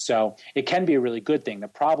 So it can be a really good thing. The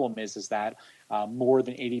problem is that more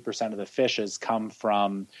than 80% of the fishes come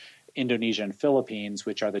from Indonesia and Philippines,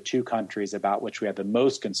 which are the two countries about which we have the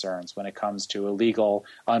most concerns when it comes to illegal,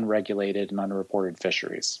 unregulated, and unreported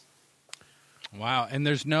fisheries. Wow. And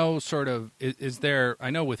there's no sort of, is there, I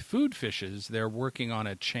know with food fishes, they're working on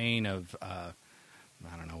a chain of, I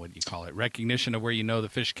don't know what you call it, recognition of where the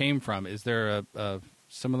fish came from. Is there a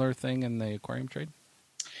similar thing in the aquarium trade?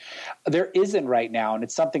 There isn't right now, and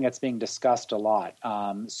it's something that's being discussed a lot.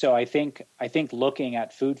 So I think looking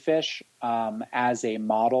at food fish as a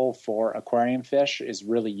model for aquarium fish is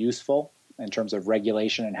really useful in terms of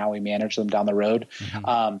regulation and how we manage them down the road.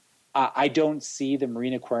 Mm-hmm. I don't see the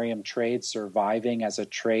marine aquarium trade surviving as a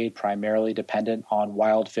trade primarily dependent on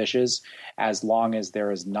wild fishes, as long as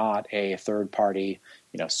there is not a third-party,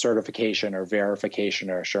 certification or verification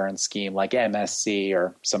or assurance scheme like MSC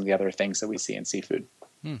or some of the other things that we see in seafood.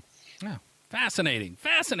 Yeah. Fascinating.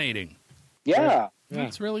 Yeah.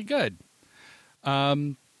 That's really good.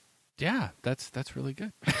 That's really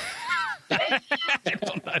good.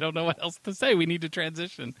 I don't know what else to say. We need to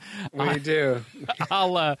transition. We do.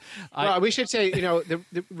 We should say,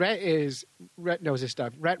 Rhett knows his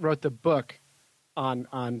stuff. Rhett wrote the book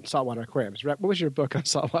on saltwater aquariums. Rhett, what was your book on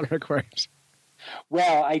saltwater aquariums?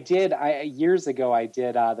 Well, years ago I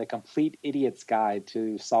did the Complete Idiot's Guide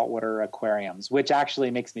to Saltwater Aquariums, which actually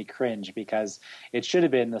makes me cringe because it should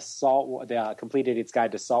have been the Complete Idiot's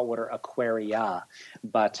Guide to Saltwater Aquaria,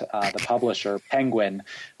 but the publisher Penguin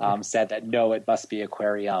said that no, it must be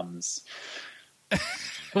aquariums.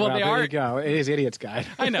 Well, there you go. It is Idiot's Guide.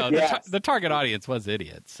 I know. Yes. The target audience was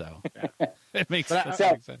idiots, so it makes sense.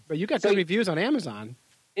 But you got good reviews on Amazon.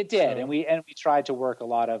 It did, and we tried to work a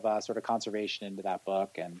lot of sort of conservation into that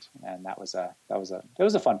book, and that was a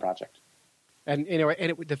fun project. And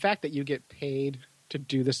the fact that you get paid to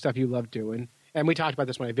do the stuff you love doing, and we talked about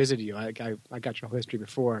this when I visited you. I got your whole history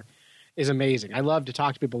before, is amazing. I love to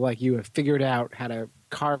talk to people like you who have figured out how to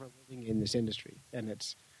carve a living in this industry, and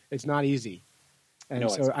it's not easy. And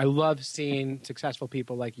so I love seeing successful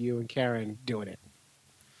people like you and Karen doing it.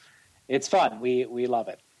 It's fun. We love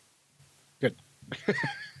it. Good.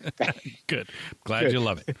 Good. Glad you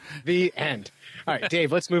love it. The end. All right,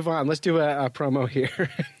 Dave, let's move on. Let's do a promo here.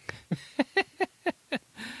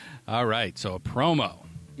 All right, so a promo.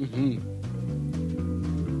 Mm-hmm.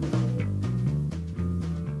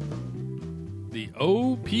 The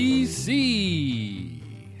OPC.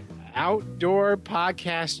 Outdoor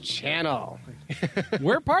Podcast Channel.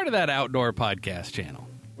 We're part of that Outdoor Podcast Channel.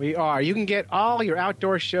 We are. You can get all your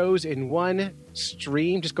outdoor shows in one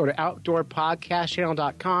stream. Just go to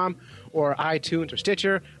outdoorpodcastchannel.com or iTunes or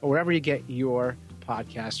Stitcher or wherever you get your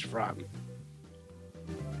podcast from.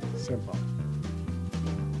 Simple.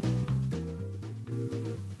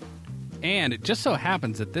 And it just so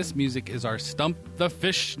happens that this music is our Stump the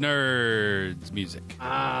Fish Nerds music.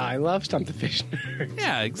 I love Stump the Fish Nerds.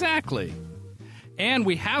 Yeah, exactly. And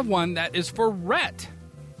we have one that is for Rhett.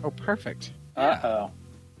 Oh, perfect. Uh-oh.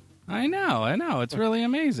 I know. It's really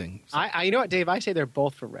amazing. You know what, Dave? I say they're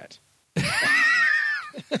both for Rhett.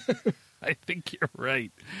 I think you're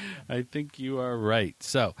right. I think you are right.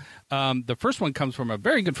 So the first one comes from a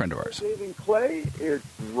very good friend of ours. Dave and Clay, it's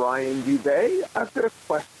Ryan Dubay. I've got a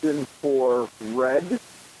question for Red.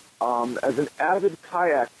 As an avid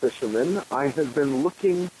kayak fisherman, I have been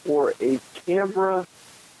looking for a camera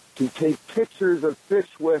to take pictures of fish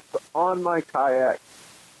with on my kayak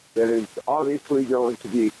that is obviously going to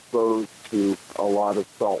be exposed to a lot of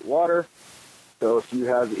salt water. So if you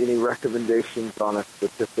have any recommendations on a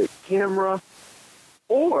specific camera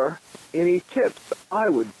or any tips, I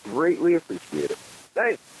would greatly appreciate it.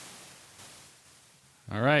 Thanks.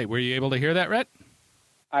 All right. Were you able to hear that, Rhett?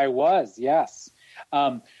 I was, yes.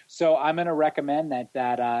 So I'm going to recommend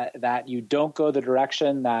that you don't go the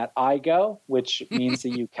direction that I go, which means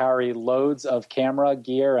that you carry loads of camera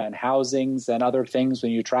gear and housings and other things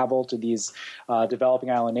when you travel to these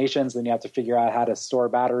developing island nations. Then you have to figure out how to store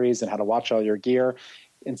batteries and how to watch all your gear.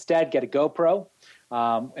 Instead, get a GoPro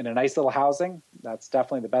in a nice little housing. That's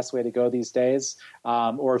definitely the best way to go these days.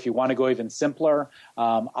 Or if you want to go even simpler,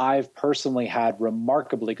 I've personally had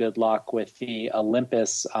remarkably good luck with the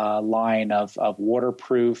Olympus line of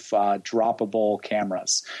waterproof, droppable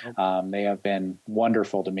cameras. They have been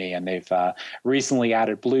wonderful to me, and they've recently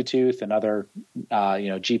added Bluetooth and other,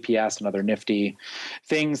 GPS and other nifty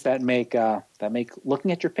things that make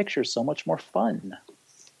looking at your pictures so much more fun.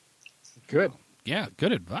 Good. Yeah,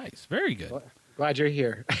 good advice. Very good. Glad you're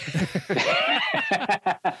here.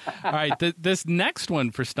 All right, this next one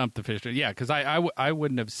for Stump the Fisher. Yeah, because I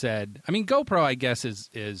wouldn't have said. I mean, GoPro, I guess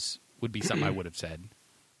would be something I would have said,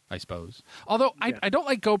 I suppose. Although I don't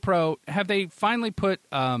like GoPro. Have they finally put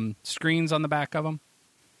screens on the back of them?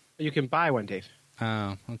 You can buy one, Dave.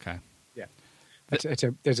 Oh, okay. Yeah, there's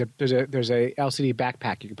a LCD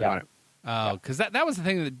backpack you can put on it. Oh, because that was the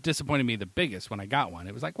thing that disappointed me the biggest when I got one.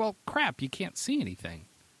 It was like, well, crap, you can't see anything.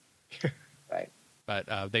 Right.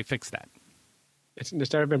 But they fixed that. It's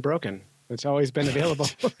never been broken. It's always been available.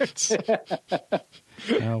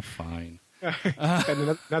 Oh, fine.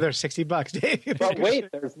 Spend another $60, Dave. But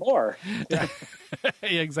wait, there's more. Yeah,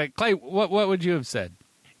 exactly. Clay, what would you have said?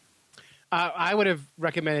 I would have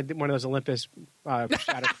recommended one of those Olympus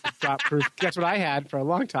shadow drop proof. That's what I had for a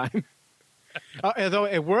long time. Although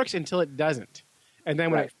it works until it doesn't. And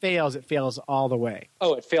then when it fails all the way.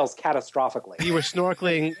 Oh, it fails catastrophically. You were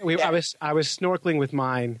snorkeling. I was snorkeling with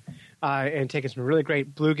mine and taking some really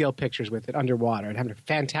great bluegill pictures with it underwater and having a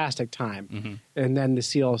fantastic time. Mm-hmm. And then the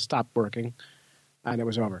seal stopped working, and it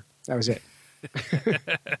was over. That was it.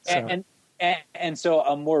 And so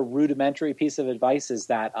a more rudimentary piece of advice is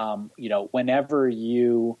that whenever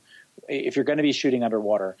if you're going to be shooting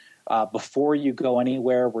underwater, before you go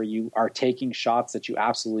anywhere where you are taking shots that you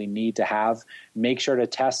absolutely need to have, make sure to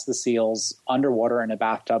test the seals underwater in a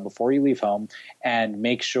bathtub before you leave home, and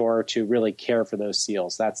make sure to really care for those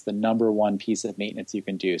seals. That's the number one piece of maintenance you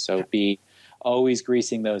can do. So be always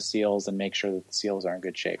greasing those seals and make sure that the seals are in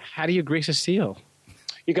good shape. How do you grease a seal?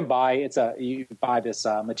 You can buy this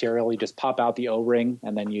material. You just pop out the O-ring,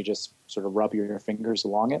 and then you just sort of rub your fingers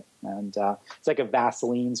along it, and it's like a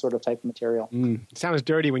Vaseline sort of type of material. It sounds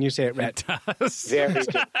dirty when you say it, Rhett. It does. Very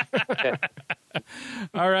good.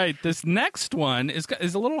 All right, this next one is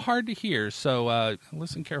a little hard to hear, so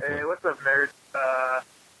listen carefully. Hey, what's up, nerds?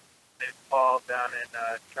 It's Paul down in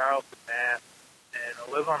Charleston, Mass, and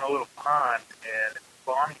I live on a little pond, and it's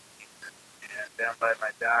spawning season, and down by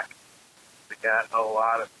my dock, we got a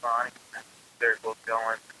lot of spawning circles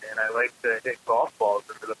going, and I like to hit golf balls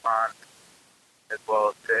into the pond as well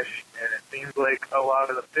as fish, and it seems like a lot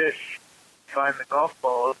of the fish find the golf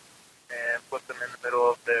balls and put them in the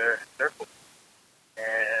middle of their circle.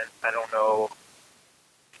 And I don't know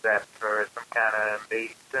if that's for some kind of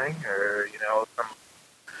mate thing, or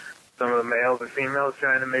some of the males or females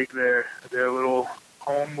trying to make their little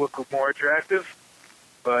home look more attractive.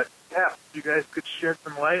 But yeah, if you guys could shed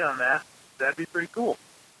some light on that, that'd be pretty cool.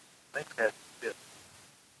 Thanks, guys.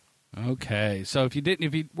 Okay, so if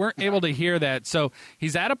you weren't able to hear that, so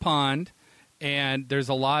he's at a pond, and there's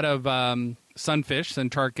a lot of sunfish,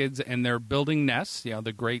 centarchids, and they're building nests,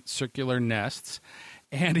 the great circular nests,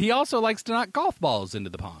 and he also likes to knock golf balls into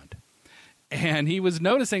the pond. And he was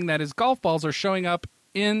noticing that his golf balls are showing up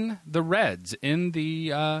in the reds, in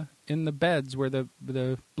the beds where the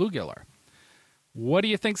bluegill are. What do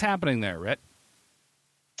you think's happening there, Rhett?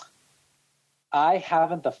 I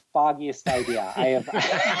haven't the foggiest idea. I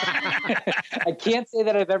can't say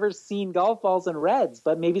that I've ever seen golf balls in reds,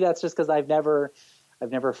 but maybe that's just because I've never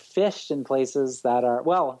fished in places that are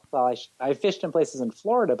I've fished in places in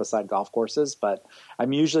Florida beside golf courses, but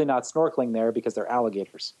I'm usually not snorkeling there because they're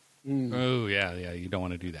alligators. Oh yeah, you don't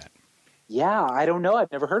want to do that. Yeah, I don't know.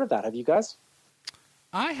 I've never heard of that. Have you guys?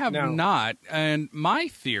 I have not, and my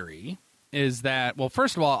theory is that, well,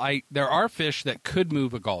 first of all, there are fish that could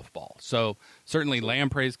move a golf ball. So certainly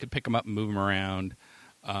lampreys could pick them up and move them around.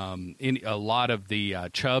 A lot of the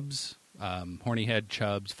chubs, horny-head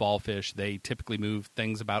chubs, fall fish, they typically move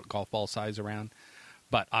things about golf ball size around.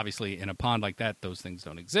 But obviously in a pond like that, those things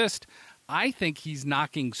don't exist. I think he's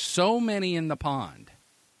knocking so many in the pond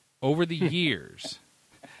over the years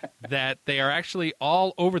that they are actually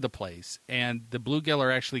all over the place, and the bluegill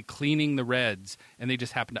are actually cleaning the reds, and they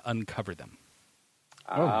just happen to uncover them.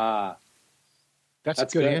 That's a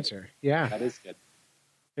good answer. Yeah, that is good.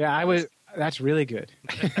 Yeah, that's really good.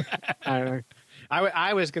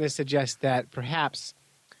 I was going to suggest that perhaps,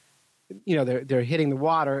 they're hitting the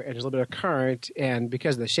water and there's a little bit of current, and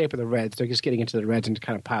because of the shape of the reds, they're just getting into the reds and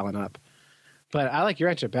kind of piling up. But I like your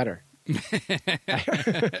answer better.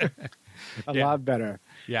 A lot better.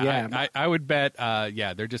 Yeah. I would bet.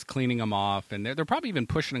 They're just cleaning them off, and they're probably even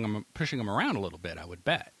pushing them around a little bit. I would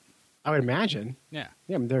bet. I would imagine. Yeah.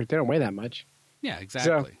 Yeah, they don't weigh that much. Yeah,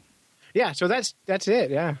 exactly. So that's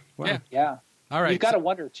it. Yeah. Wow. Yeah. Yeah. All right. You've got to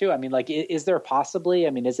wonder too. I mean, like, is there possibly? I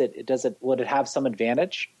mean, would it have some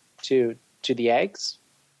advantage to the eggs?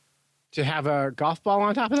 To have a golf ball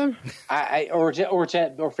on top of them? Or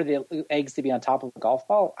for the eggs to be on top of a golf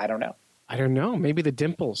ball? I don't know. I don't know. Maybe the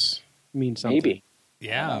dimples mean something. Maybe.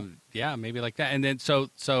 Yeah, maybe like that. And then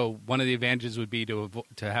so one of the advantages would be to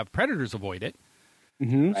have predators avoid it.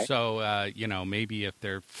 Mm-hmm. Right. So maybe if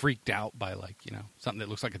they're freaked out by something that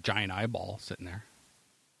looks like a giant eyeball sitting there.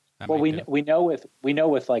 Well, we know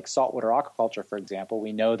with like saltwater aquaculture, for example,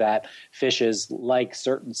 we know that fishes like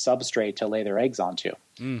certain substrate to lay their eggs onto.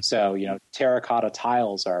 So terracotta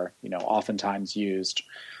tiles are oftentimes used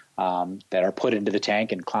that are put into the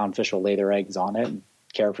tank, and clownfish will lay their eggs on it and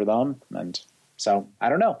care for them. And so I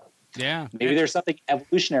don't know. Yeah, maybe there's something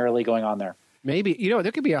evolutionarily going on there. Maybe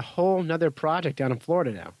there could be a whole nother project down in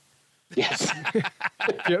Florida now. Yes.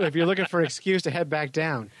 If you're looking for an excuse to head back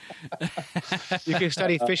down, you can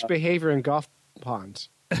study fish behavior in golf ponds.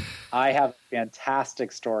 I have a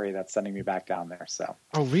fantastic story that's sending me back down there. So.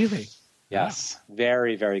 Oh, really? Yes.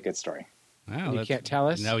 Very, very good story. Wow, you can't tell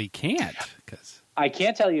us? No, he can't. I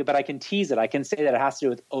can't tell you, but I can tease it. I can say that it has to do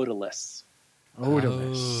with otoliths.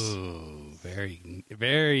 Odorless. Oh, very,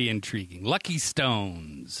 very intriguing. Lucky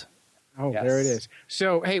stones. Oh, Yes. There it is.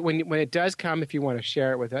 So, hey, when it does come, if you want to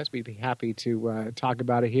share it with us, we'd be happy to talk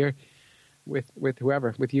about it here with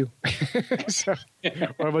whoever, with you.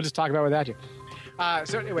 Or we'll just talk about it without you.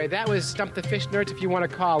 So anyway, that was Stump the Fish Nerds. If you want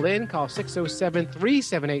to call in, call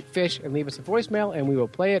 607-378-FISH and leave us a voicemail, and we will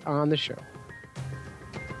play it on the show.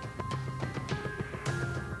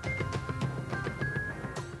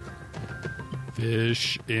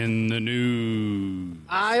 Fish in the news.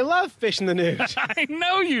 I love fish in the news. I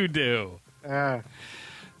know you do.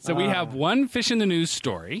 So we have one fish in the news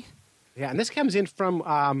story. Yeah, and this comes in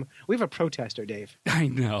from, we have a protester, Dave. I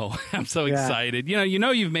know. I'm so excited. You know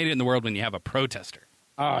you've made it in the world when you have a protester.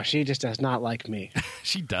 Oh, she just does not like me.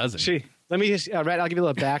 She doesn't. Let me just, Red, I'll give you a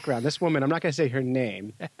little background. This woman, I'm not going to say her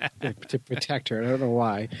name to protect her. I don't know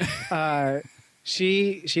why.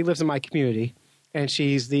 She lives in my community, and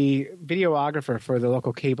she's the videographer for the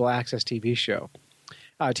local cable access TV show,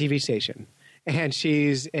 TV station. And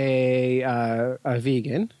she's a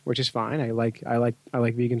vegan, which is fine. I like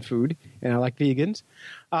vegan food, and I like vegans.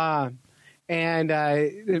 And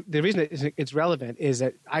the reason it's relevant is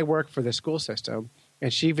that I work for the school system,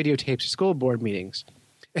 and she videotapes school board meetings.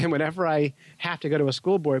 And whenever I have to go to a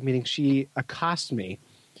school board meeting, she accosts me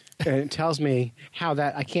and tells me how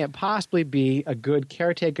that I can't possibly be a good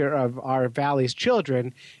caretaker of our valley's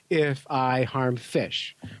children if I harm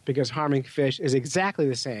fish, because harming fish is exactly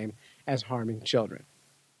the same as harming children.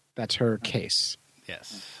 That's her case.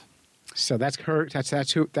 Yes. So that's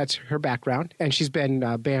her background, and she's been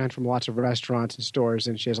banned from lots of restaurants and stores,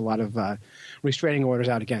 and she has a lot of restraining orders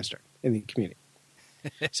out against her in the community.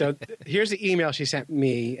 So here's the email she sent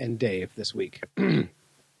me and Dave this week.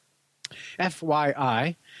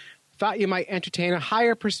 FYI, thought you might entertain a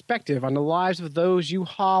higher perspective on the lives of those you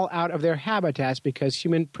haul out of their habitats because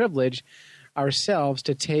humans privilege ourselves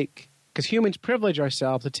to take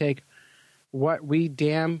what we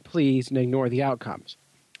damn please and ignore the outcomes.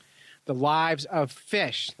 The lives of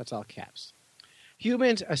fish, that's all caps.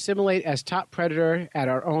 Humans assimilate as top predator at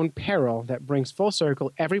our own peril that brings full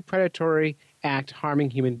circle every predatory act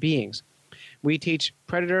harming human beings. We teach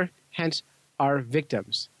predator, hence are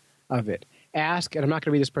victims of it. Ask, and I'm not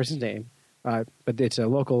going to read this person's name, but it's a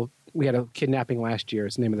local, we had a kidnapping last year.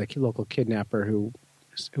 It's the name of the local kidnapper who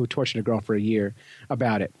tortured a girl for a year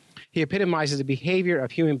about it. He epitomizes the behavior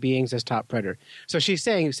of human beings as top predator. So she's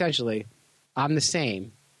saying, essentially, I'm the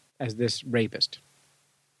same as this rapist.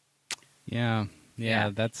 Yeah,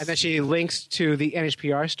 that's... And then she links to the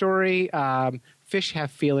NHPR story, Fish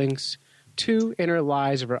Have Feelings, 2 Inner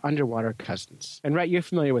Lies of Our Underwater Cousins. And, Rhett, you're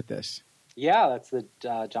familiar with this. Yeah, that's the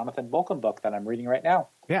Jonathan Bolton book that I'm reading right now.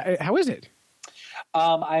 Yeah, how is it?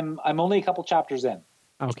 I'm only a couple chapters in.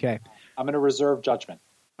 Okay. I'm going to reserve judgment.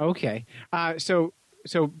 Okay. So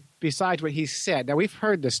besides what he said, now we've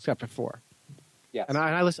heard this stuff before. Yes. And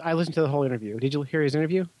I listened to the whole interview. Did you hear his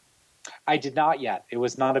interview? I did not yet. It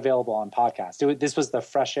was not available on podcast. This was the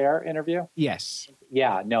Fresh Air interview? Yes.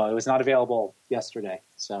 Yeah, no, it was not available yesterday.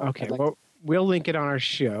 So okay, well, we'll link it on our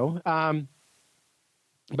show.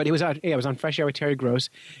 But he was on, it was on Fresh Air with Terry Gross,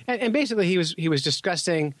 and basically he was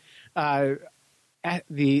discussing the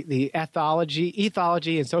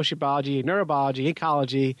ethology, and sociobiology, neurobiology,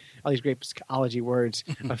 ecology, all these great ecology words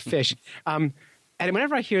of fish. And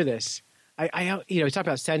whenever I hear this, I you know, we talk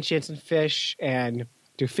about sentience in fish, and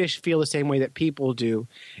do fish feel the same way that people do?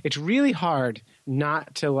 It's really hard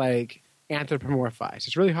not to like anthropomorphize.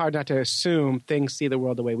 It's really hard not to assume things see the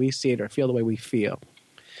world the way we see it or feel the way we feel.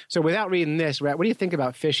 So without reading this, Rhett, what do you think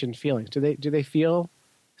about fish and feelings? Do they feel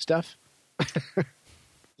stuff?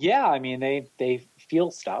 Yeah, I mean they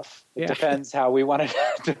feel stuff. It depends how we want to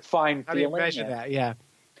define How do you feeling. measure that? Yeah.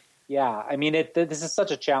 Yeah, I mean this is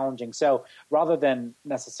such a challenging. So rather than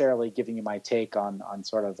necessarily giving you my take on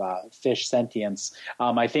sort of fish sentience,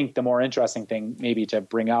 I think the more interesting thing maybe to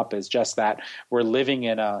bring up is just that we're living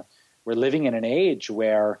in an age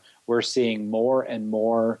where we're seeing more and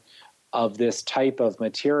more of this type of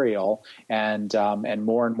material, and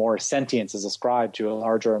more sentience is ascribed to a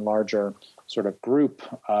larger and larger sort of group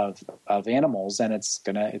of animals, and it's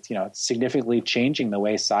significantly changing the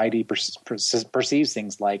way society perceives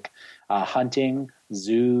things like hunting,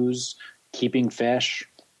 zoos, keeping fish,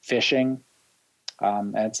 fishing,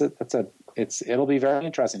 and it'll be very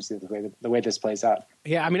interesting to see the way this plays out.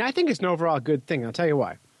 Yeah, I mean, I think it's an overall good thing. I'll tell you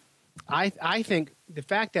why. I think the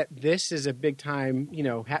fact that this is a big time, you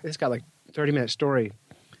know, this got like 30-minute story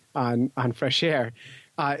on Fresh Air.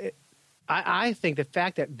 I think the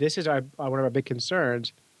fact that this is one of our big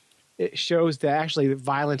concerns, it shows that actually the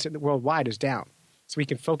violence worldwide is down. So we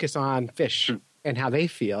can focus on fish and how they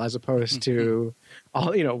feel as opposed to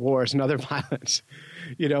all, you know, wars and other violence.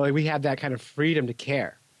 You know, like we have that kind of freedom to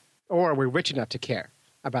care, or we're rich enough to care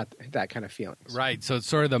about that kind of feelings. Right. So it's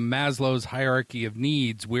sort of the Maslow's hierarchy of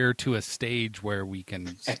needs. We're to a stage where we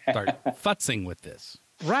can start futzing with this.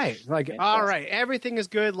 Right. Like, all right, everything is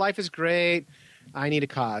good. Life is great. I need a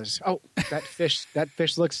cause. Oh, that fish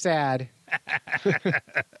looks sad.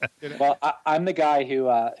 Well, I'm the guy who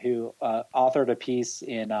authored a piece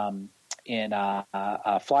in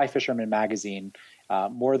Fly Fisherman magazine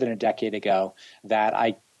more than a decade ago that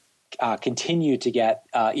I continue to get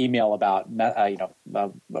email about,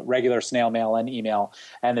 regular snail mail and email,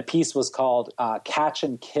 and the piece was called "Catch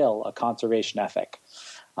and Kill: A Conservation Ethic."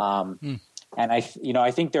 And I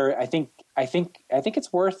think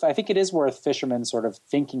it is worth fishermen sort of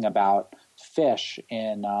thinking about fish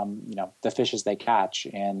in the fishes they catch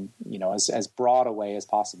in as broad a way as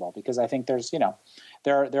possible, because I think there's there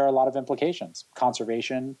are a lot of implications,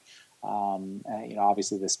 conservation,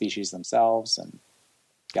 obviously the species themselves, and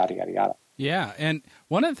yada. Yeah, and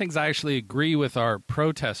one of the things I actually agree with our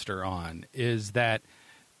protester on is that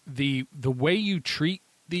the way you treat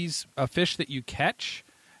these fish that you catch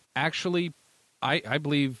actually, I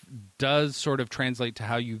believe, does sort of translate to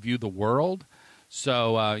how you view the world.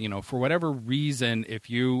 So, for whatever reason, if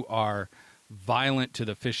you are violent to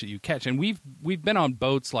the fish that you catch, and we've been on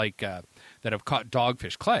boats like that have caught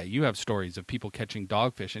dogfish. Clay, you have stories of people catching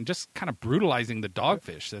dogfish and just kind of brutalizing the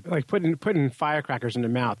dogfish. Like putting firecrackers in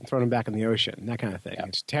their mouth and throwing them back in the ocean, that kind of thing. Yeah.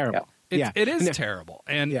 It's terrible. Yeah. It is terrible.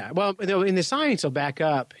 And well, in the science, will back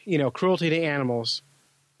up, cruelty to animals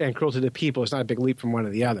and cruelty to people is not a big leap from one to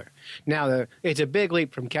the other. Now, it's a big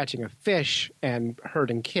leap from catching a fish and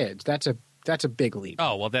hurting kids. That's a big leap.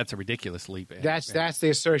 Oh, well, that's a ridiculous leap. That's the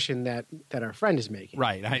assertion that our friend is making.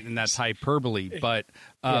 Right, and that's hyperbole. But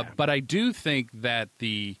but I do think that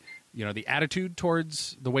the attitude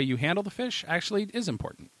towards the way you handle the fish actually is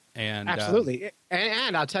important. And absolutely.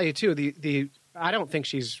 And I'll tell you too, I don't think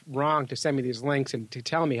she's wrong to send me these links and to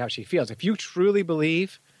tell me how she feels. If you truly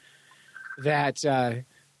believe that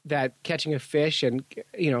catching a fish and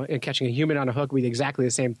catching a human on a hook would be exactly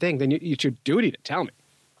the same thing, then it's your duty to tell me.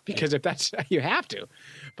 Because if that's, you have to.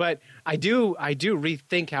 But I do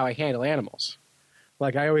rethink how I handle animals.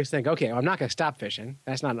 Like I always think, okay, well, I'm not going to stop fishing.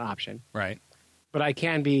 That's not an option. Right. But I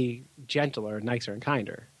can be gentler, nicer, and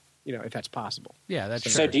kinder, if that's possible. Yeah,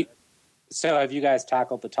 that's so. true. So have you guys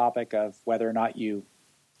tackled the topic of whether or not you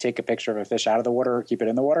take a picture of a fish out of the water or keep it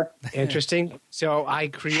in the water? Interesting. So I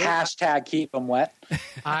created hashtag keep them wet.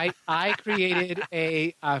 I created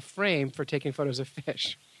a frame for taking photos of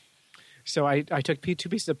fish. So I took 2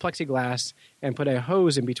 pieces of plexiglass and put a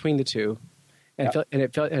hose in between the two, and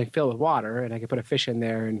it filled with water, and I could put a fish in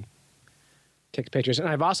there and take pictures. And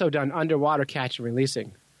I've also done underwater catch and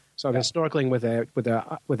releasing. So I've been snorkeling with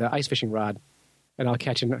a ice fishing rod, and I'll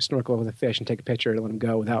catch and snorkel with a fish and take a picture and let him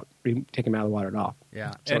go without taking him out of the water at all.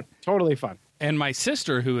 Yeah, so totally fun. And my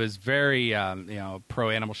sister, who is very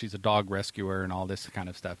pro animal, she's a dog rescuer and all this kind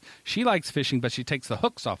of stuff. She likes fishing, but she takes the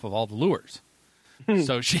hooks off of all the lures.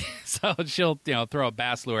 So she'll throw a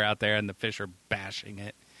bass lure out there and the fish are bashing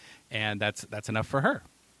it, and that's enough for her.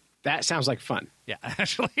 That sounds like fun. Yeah,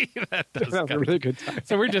 actually, that does. That was a really good time.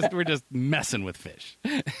 So we're just messing with fish.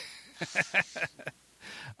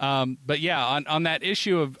 But yeah, on that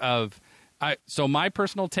issue so my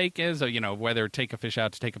personal take is, whether take a fish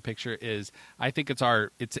out to take a picture is, I think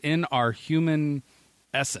it's in our human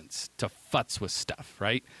essence to futz with stuff,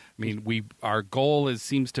 right? I mean, our goal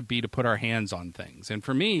seems to be to put our hands on things, and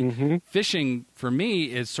for me, fishing for me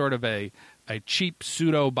is sort of a cheap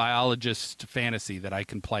pseudo biologist fantasy that I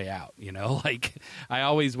can play out. Like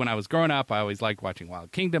when I was growing up, I always liked watching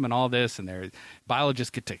Wild Kingdom and all this, and their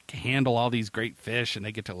biologists get to handle all these great fish, and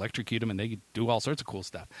they get to electrocute them, and they do all sorts of cool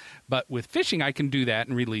stuff. But with fishing, I can do that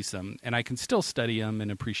and release them, and I can still study them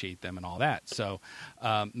and appreciate them and all that. So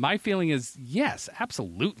my feeling is, yes,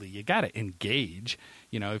 absolutely, you got to engage.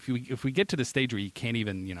 If we get to the stage where you can't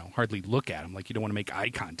even, hardly look at them, like you don't want to make eye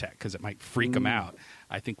contact because it might freak them out,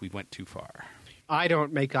 I think we went too far. I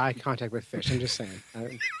don't make eye contact with fish. I'm just saying.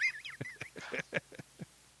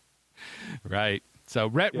 Right. So,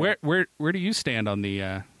 Rhett, Yeah. where do you stand on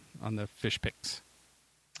the fish picks?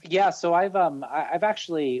 Yeah, so I've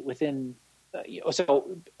actually within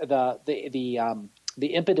the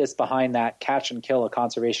impetus behind that catch and kill a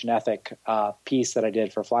conservation ethic piece that I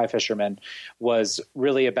did for Fly Fishermen was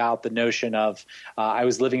really about the notion of I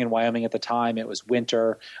was living in Wyoming at the time. It was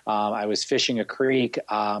winter. I was fishing a creek.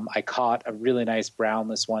 I caught a really nice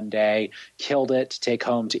brownless one day, killed it to take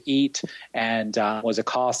home to eat, and was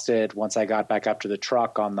accosted once I got back up to the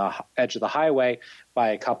truck on the edge of the highway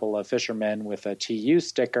by a couple of fishermen with a TU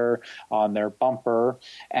sticker on their bumper.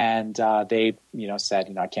 And they,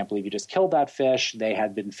 said, I can't believe you just killed that fish. They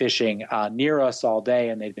had been fishing near us all day,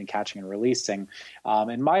 and they'd been catching and releasing.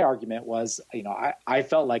 And my argument was, I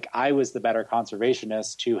felt like I was the better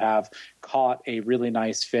conservationist to have caught a really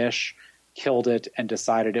nice fish, killed it, and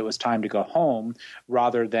decided it was time to go home,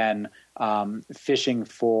 rather than fishing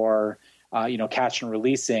for catch and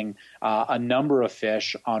releasing a number of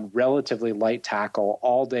fish on relatively light tackle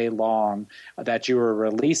all day long that you were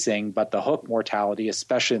releasing, but the hook mortality,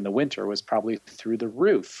 especially in the winter, was probably through the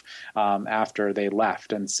roof after they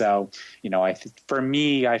left. And so, for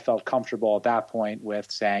me, I felt comfortable at that point with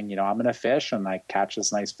saying, I'm going to fish and I catch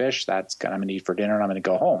this nice fish I'm going to eat for dinner and I'm going to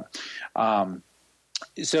go home.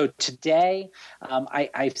 So today,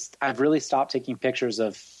 I've really stopped taking pictures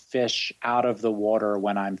of fish out of the water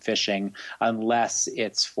when I'm fishing, unless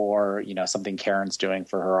it's for, something Karen's doing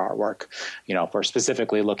for her artwork. If we're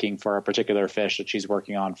specifically looking for a particular fish that she's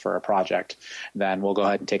working on for a project, then we'll go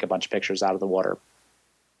ahead and take a bunch of pictures out of the water.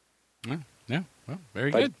 Yeah. Well,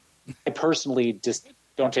 very good. I personally just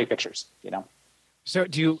don't take pictures, So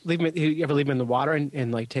do you ever leave them in the water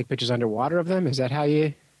and like take pictures underwater of them? Is that how do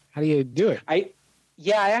you do it? I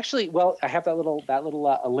actually, I have that little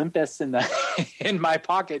Olympus in my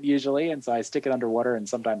pocket usually, and so I stick it underwater and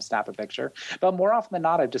sometimes snap a picture. But more often than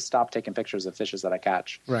not, I've just stopped taking pictures of fishes that I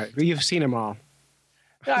catch. Right, but you've seen them all.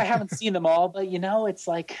 I haven't seen them all, but it's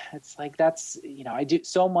like that's I do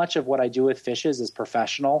so much of what I do with fishes is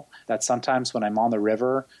professional that sometimes when I'm on the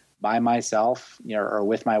river by myself, or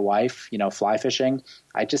with my wife, fly fishing,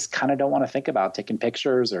 I just kind of don't want to think about taking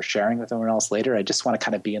pictures or sharing with anyone else later. I just want to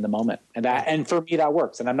kind of be in the moment. And for me, that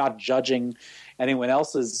works. And I'm not judging anyone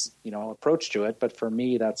else's, approach to it. But for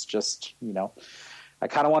me, that's just, I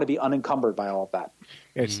kind of want to be unencumbered by all of that.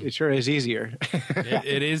 It sure is easier.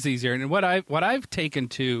 It is easier. And what I've taken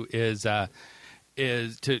to is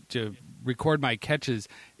to record my catches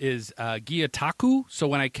is Gyotaku. So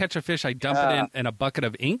when I catch a fish, I dump it in a bucket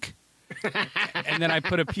of ink, and then I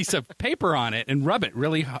put a piece of paper on it and rub it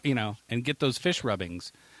really, and get those fish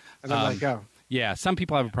rubbings. And then let go. Yeah, some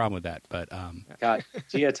people have a problem with that, but God,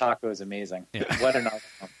 Gyotaku is amazing. Yeah. What an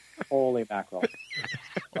outcome. Holy mackerel.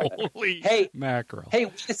 Holy mackerel. Hey,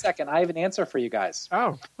 wait a second. I have an answer for you guys.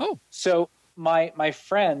 Oh. So my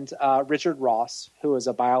friend, Richard Ross, who is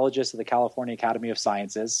a biologist at the California Academy of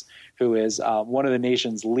Sciences, who is one of the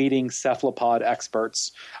nation's leading cephalopod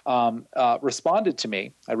experts, responded to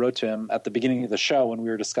me. I wrote to him at the beginning of the show when we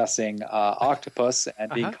were discussing octopus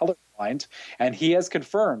and being colorblind, and he has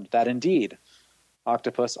confirmed that indeed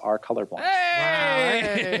octopus are colorblind.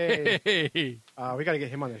 Hey! We got to get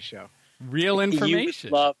him on this show. Real information.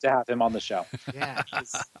 You'd love to have him on the show. Yeah.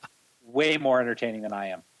 He's way more entertaining than I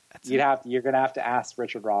am. You're going to have to ask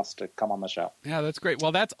Richard Ross to come on the show. Yeah, that's great.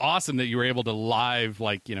 Well, that's awesome that you were able to live,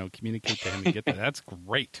 communicate to him and get that. That's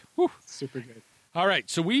great. Whew. Super good. All right,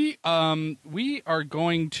 so we are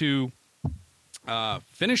going to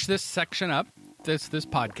finish this section up, this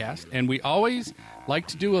podcast, and we always like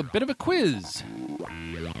to do a bit of a quiz.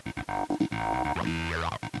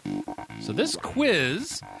 So this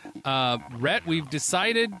quiz, Rhett, we've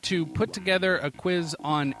decided to put together a quiz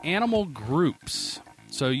on animal groups.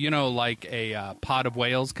 So, like a pod of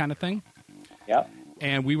whales kind of thing. Yep.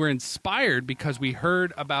 And we were inspired because we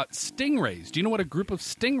heard about stingrays. Do you know what a group of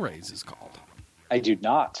stingrays is called? I do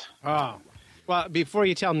not. Oh, well, before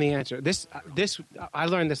you tell them the answer, this I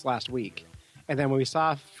learned this last week, and then when we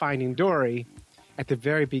saw Finding Dory, at the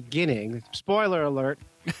very beginning, spoiler alert,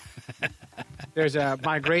 there's a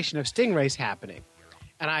migration of stingrays happening,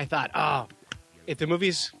 and I thought, oh, if the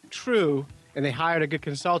movie's true and they hired a good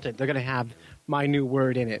consultant, they're going to have my new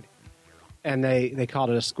word in it, and they called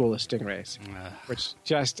it a school of stingrays, which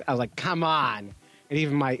just I was like, come on, and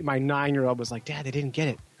even my 9-year-old was like, Dad, they didn't get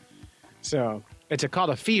it, so it's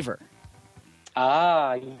called a fever.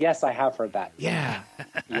 Ah, yes, I have heard that. Yeah.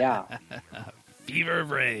 Yeah. Fever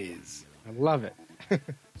of rays. I love it.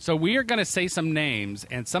 So we are going to say some names,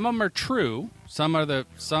 and some of them are true.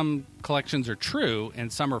 Some collections are true,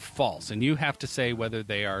 and some are false. And you have to say whether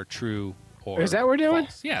they are true or Is that what we're doing?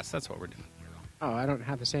 false. Yes, that's what we're doing. Oh, I don't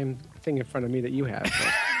have the same thing in front of me that you have.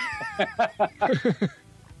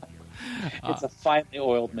 It's a finely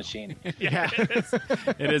oiled machine. Yeah.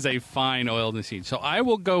 It is a fine oiled machine. So I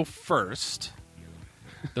will go first.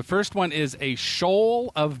 The first one is a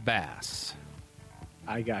shoal of bass.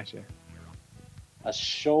 I gotcha. A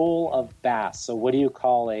shoal of bass. So what do you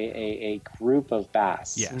call a group of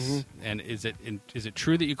bass? Yes. Mm-hmm. And is it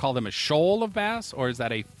true that you call them a shoal of bass, or is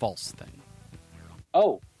that a false thing?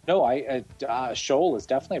 Oh, no, shoal is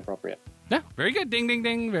definitely appropriate. Yeah, very good. Ding, ding,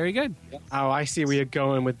 ding. Very good. Oh, I see where you're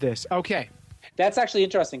going with this. Okay. That's actually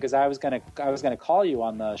interesting because I was gonna call you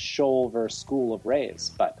on the shoal versus school of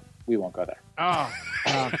rays, but we won't go there. Oh.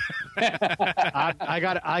 I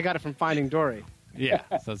got it from Finding Dory. Yeah,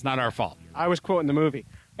 so it's not our fault. I was quoting the movie.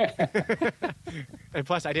 And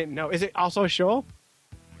plus, I didn't know. Is it also a shoal?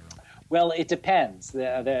 Well, it depends.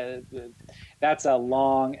 That's a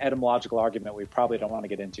long etymological argument we probably don't want to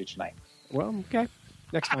get into tonight. Well, okay.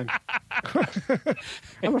 Next time.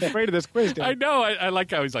 I'm afraid of this quiz, Dan. I know. I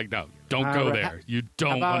like how he's like, no, don't go there. You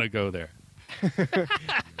don't want to go there.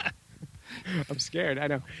 I'm scared. I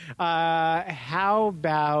know. How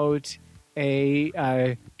about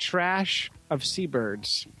a trash of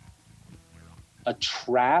seabirds? A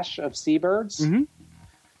trash of seabirds? Mm-hmm.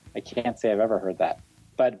 I can't say I've ever heard that.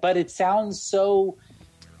 But it sounds so...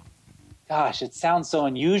 Gosh, it sounds so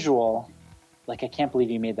unusual. Like, I can't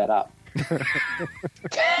believe you made that up.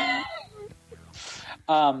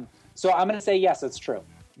 So I'm going to say yes, it's true.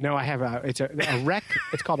 No, I have it's a wreck.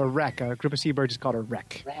 It's called a wreck. A group of seabirds is called a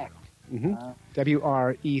wreck. Wreck. Mm-hmm.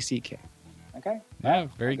 WRECK. Okay. Yeah,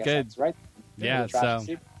 very I guess good. That's right. Yeah, The trash of so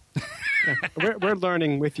seabirds. We're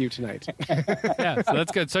learning with you tonight. yeah, so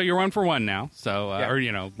that's good. So you're 1 for 1 now. So Yeah.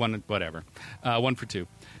 or one whatever, 1 for 2.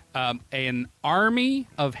 An army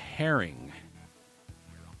of herring.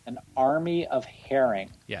 An army of herring.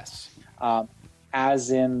 Yes.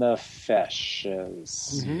 As in the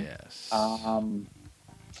fishes. Mm-hmm. Yes. An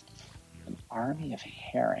army of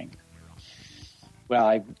herring.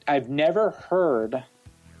 Well, I've never heard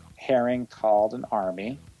herring called an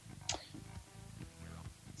army.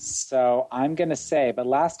 So I'm going to say, but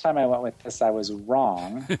last time I went with this, I was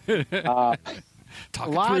wrong. Talk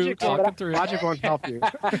it through. Logic won't help you. All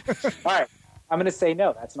right. I'm going to say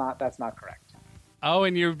no. That's not correct. Oh,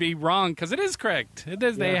 and you'd be wrong because it is correct. It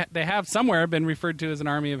is. Yeah. They have somewhere been referred to as an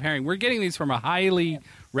army of herring. We're getting these from a highly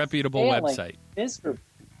reputable website. This group.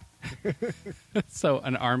 So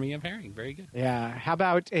an army of herring. Very good. Yeah. How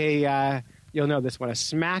about you'll know this one, a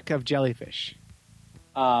smack of jellyfish?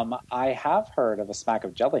 I have heard of a smack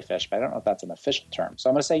of jellyfish, but I don't know if that's an official term. So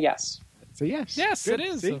I'm going to say yes. So yes. Yes, Good. it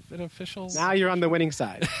is See? an official. Now you're on the winning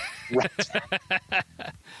side. Right.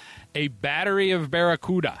 A battery of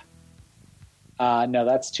barracuda. No,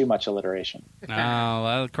 that's too much alliteration.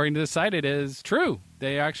 Well, according to the site, it is true.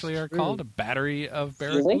 They actually are called a battery of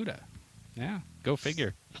barracuda. Yeah, go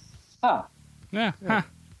figure. Huh. Yeah. Huh.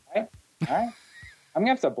 All right. I'm going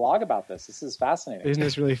to have to blog about this. This is fascinating. Isn't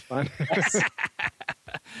this really fun?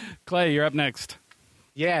 Clay, you're up next.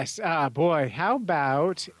 Yes. Boy, how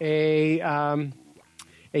about a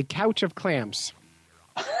couch of clams?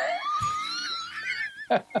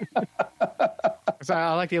 So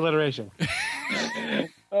I like the alliteration.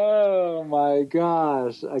 Oh, my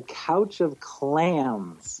gosh. A couch of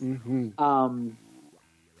clams. Mm-hmm.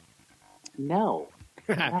 No.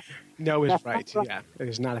 No is right. Yeah, it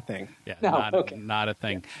is not a thing. Yeah, No, not a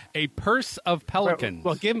thing. A purse of pelicans.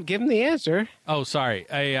 Well, give him the answer. Oh, sorry.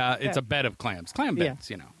 It's a bed of clams. Clam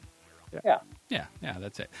beds, Yeah. Yeah,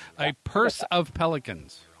 that's it. A purse of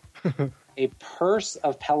pelicans. A purse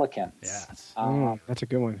of pelicans. Yes. That's a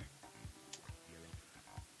good one.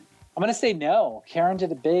 I'm going to say no. Karen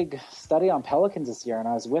did a big study on pelicans this year, and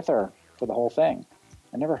I was with her for the whole thing.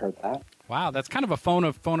 I never heard that. Wow, that's kind of a phone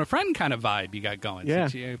a friend kind of vibe you got going. Yeah.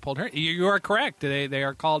 Since you pulled her. You are correct. They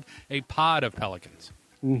are called a pod of pelicans.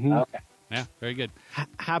 Mm-hmm. Okay. Yeah, very good.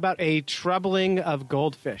 How about a troubling of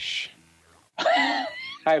goldfish?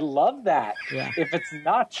 I love that. Yeah. If it's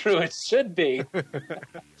not true, it should be.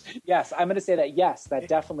 Yes, I'm going to say that. Yes, that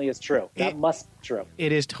definitely is true. That must be true.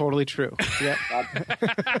 It is totally true. Yep.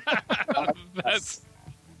 That's,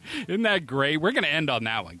 isn't that great? We're going to end on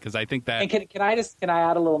that one because I think that. And can I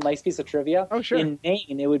add a little nice piece of trivia? Oh, sure. In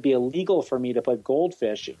Maine, it would be illegal for me to put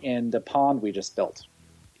goldfish in the pond we just built.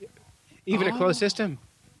 Even a closed system.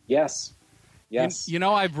 Yes. Yes. You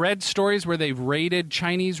know, I've read stories where they've raided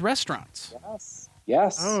Chinese restaurants. Yes.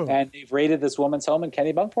 Yes. Oh. And they've raided this woman's home in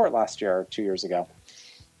Kennebunkport last year or 2 years ago.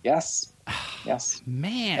 Yes. Yes.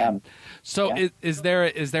 Man. So Yeah. is there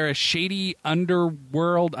a shady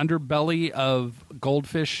underbelly of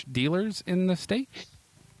goldfish dealers in the state?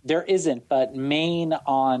 There isn't, but Maine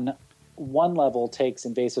on one level takes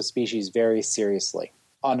invasive species very seriously.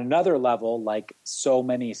 On another level, like so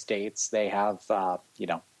many states, they have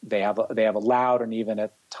they have allowed and even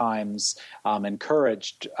at times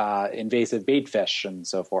encouraged invasive bait fish and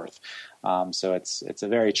so forth. So it's a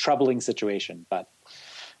very troubling situation. But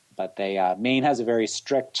Maine has a very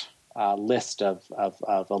strict list of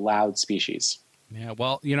allowed species. Yeah.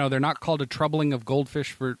 Well, you know, they're not called a troubling of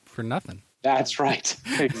goldfish for nothing. That's right.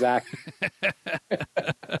 Exactly.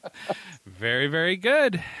 Very, very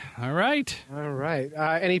good. All right. All right.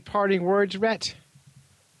 Any parting words, Rhett?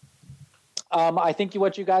 I think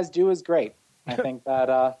what you guys do is great. I think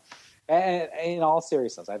that, in all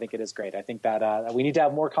seriousness, I think it is great. I think that we need to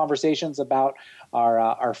have more conversations about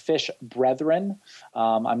our fish brethren.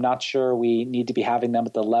 I'm not sure we need to be having them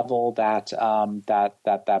at the level that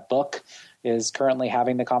that book is currently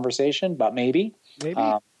having the conversation, but maybe.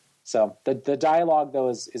 So the dialogue, though,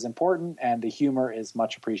 is important, and the humor is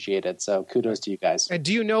much appreciated. So kudos to you guys. And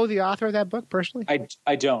do you know the author of that book personally?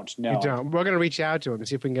 I don't know. You don't. We're going to reach out to him and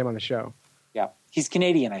see if we can get him on the show. Yeah, he's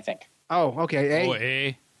Canadian, I think. Oh, okay. Oh,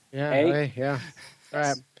 eh? Yeah. Hey. Yeah. All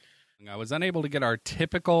right. I was unable to get our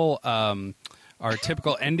typical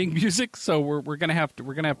ending music, so we're gonna have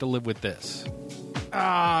to live with this.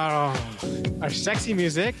 Oh, our sexy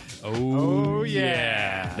music. Oh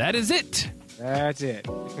yeah. That is it. That's it.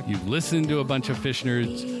 You've listened to a bunch of fish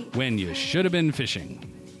nerds when you should have been fishing.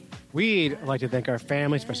 We'd like to thank our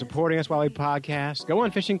families for supporting us while we podcast, go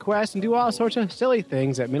on fishing quests, and do all sorts of silly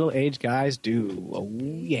things that middle-aged guys do. Oh,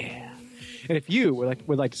 yeah. And if you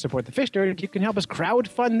would like to support the Fish Nerd, you can help us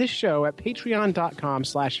crowdfund this show at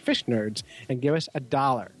patreon.com/fishnerds and give us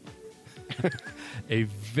 $1. A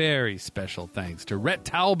very special thanks to Rhett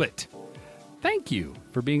Talbot. Thank you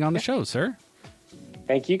for being on the show, sir.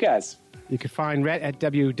 Thank you, guys. You can find Rhett at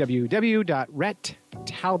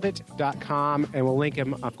www.rhetttalbot.com, and we'll link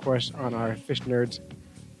him, of course, on our Fish Nerds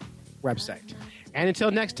website. And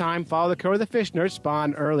until next time, follow the code of the Fish Nerds,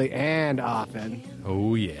 spawn early and often.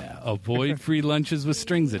 Oh, yeah. Avoid free lunches with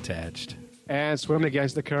strings attached. And swim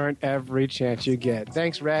against the current every chance you get.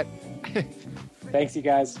 Thanks, Rhett. Thanks, you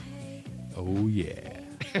guys. Oh, yeah.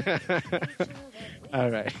 All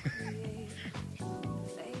right.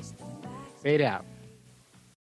 Fade out.